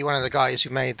 Matt D, one of the guys who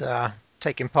made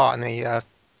taking part in the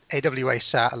AWA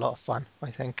set, a lot of fun,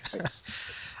 I think.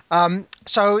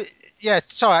 So, yeah,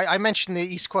 sorry, I mentioned the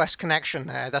East-West connection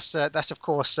there. That's of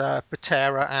course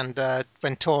Patera and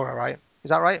Ventura, right?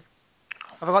 Is that right?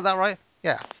 Have I got that right?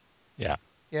 Yeah. Yeah.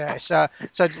 Yeah. So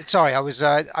sorry, I was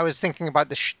thinking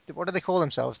about what do they call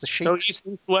themselves? The Sheiks.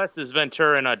 No, East-West is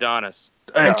Ventura and Adonis.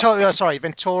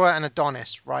 Ventura and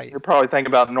Adonis, right? You're probably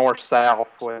thinking about North-South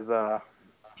with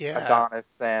Yeah.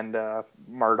 Adonis and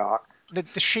Murdoch.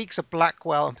 The Sheiks are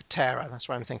Blackwell and Patera. That's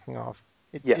what I'm thinking of.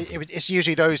 Yes. It's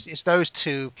usually those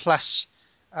two plus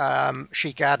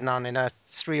Sheik Adnan in a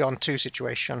 3-on-2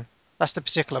 situation. That's the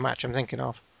particular match I'm thinking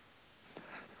of.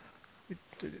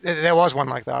 There was one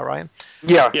like that, right?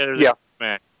 Yeah.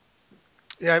 Match.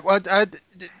 Yeah. Well,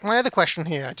 my other question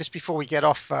here, just before we get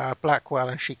off Blackwell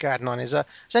and Sheik Adnan, is: has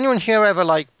anyone here ever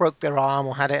broke their arm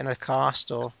or had it in a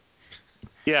cast or?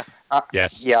 Yeah.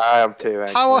 Yes. Yeah, I have too.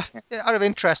 Actually. How, out of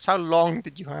interest, how long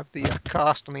did you have the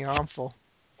cast on the arm for?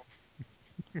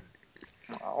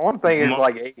 One thing is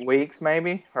like 8 weeks,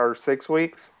 maybe, or 6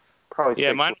 weeks. Probably 6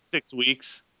 Yeah, mine weeks. was 6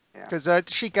 weeks. Because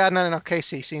Sheik Adnan in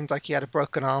OKC seems like he had a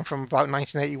broken arm from about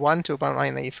 1981 to about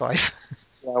 1985.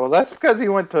 Yeah, well, that's because he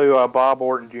went to Bob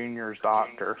Orton Jr.'s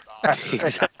doctor.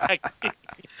 Exactly.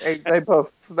 They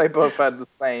both had the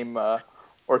same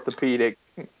orthopedic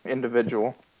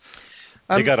individual.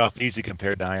 They got off easy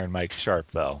compared to Iron Mike Sharp,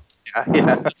 though.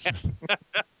 Yeah.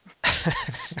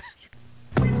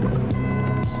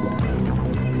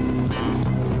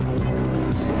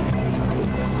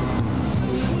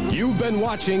 You've been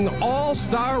watching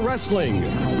All-Star Wrestling,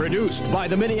 produced by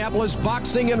the Minneapolis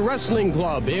Boxing and Wrestling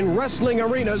Club in wrestling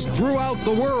arenas throughout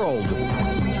the world.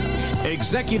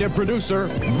 Executive producer,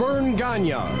 Vern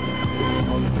Gagne.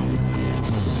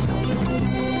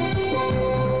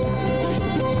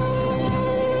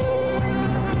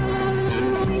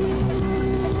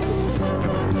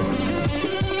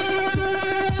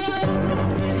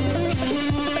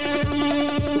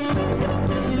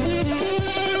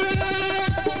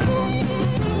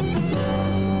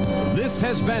 This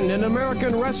has been an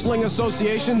American Wrestling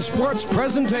Association sports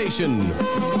presentation.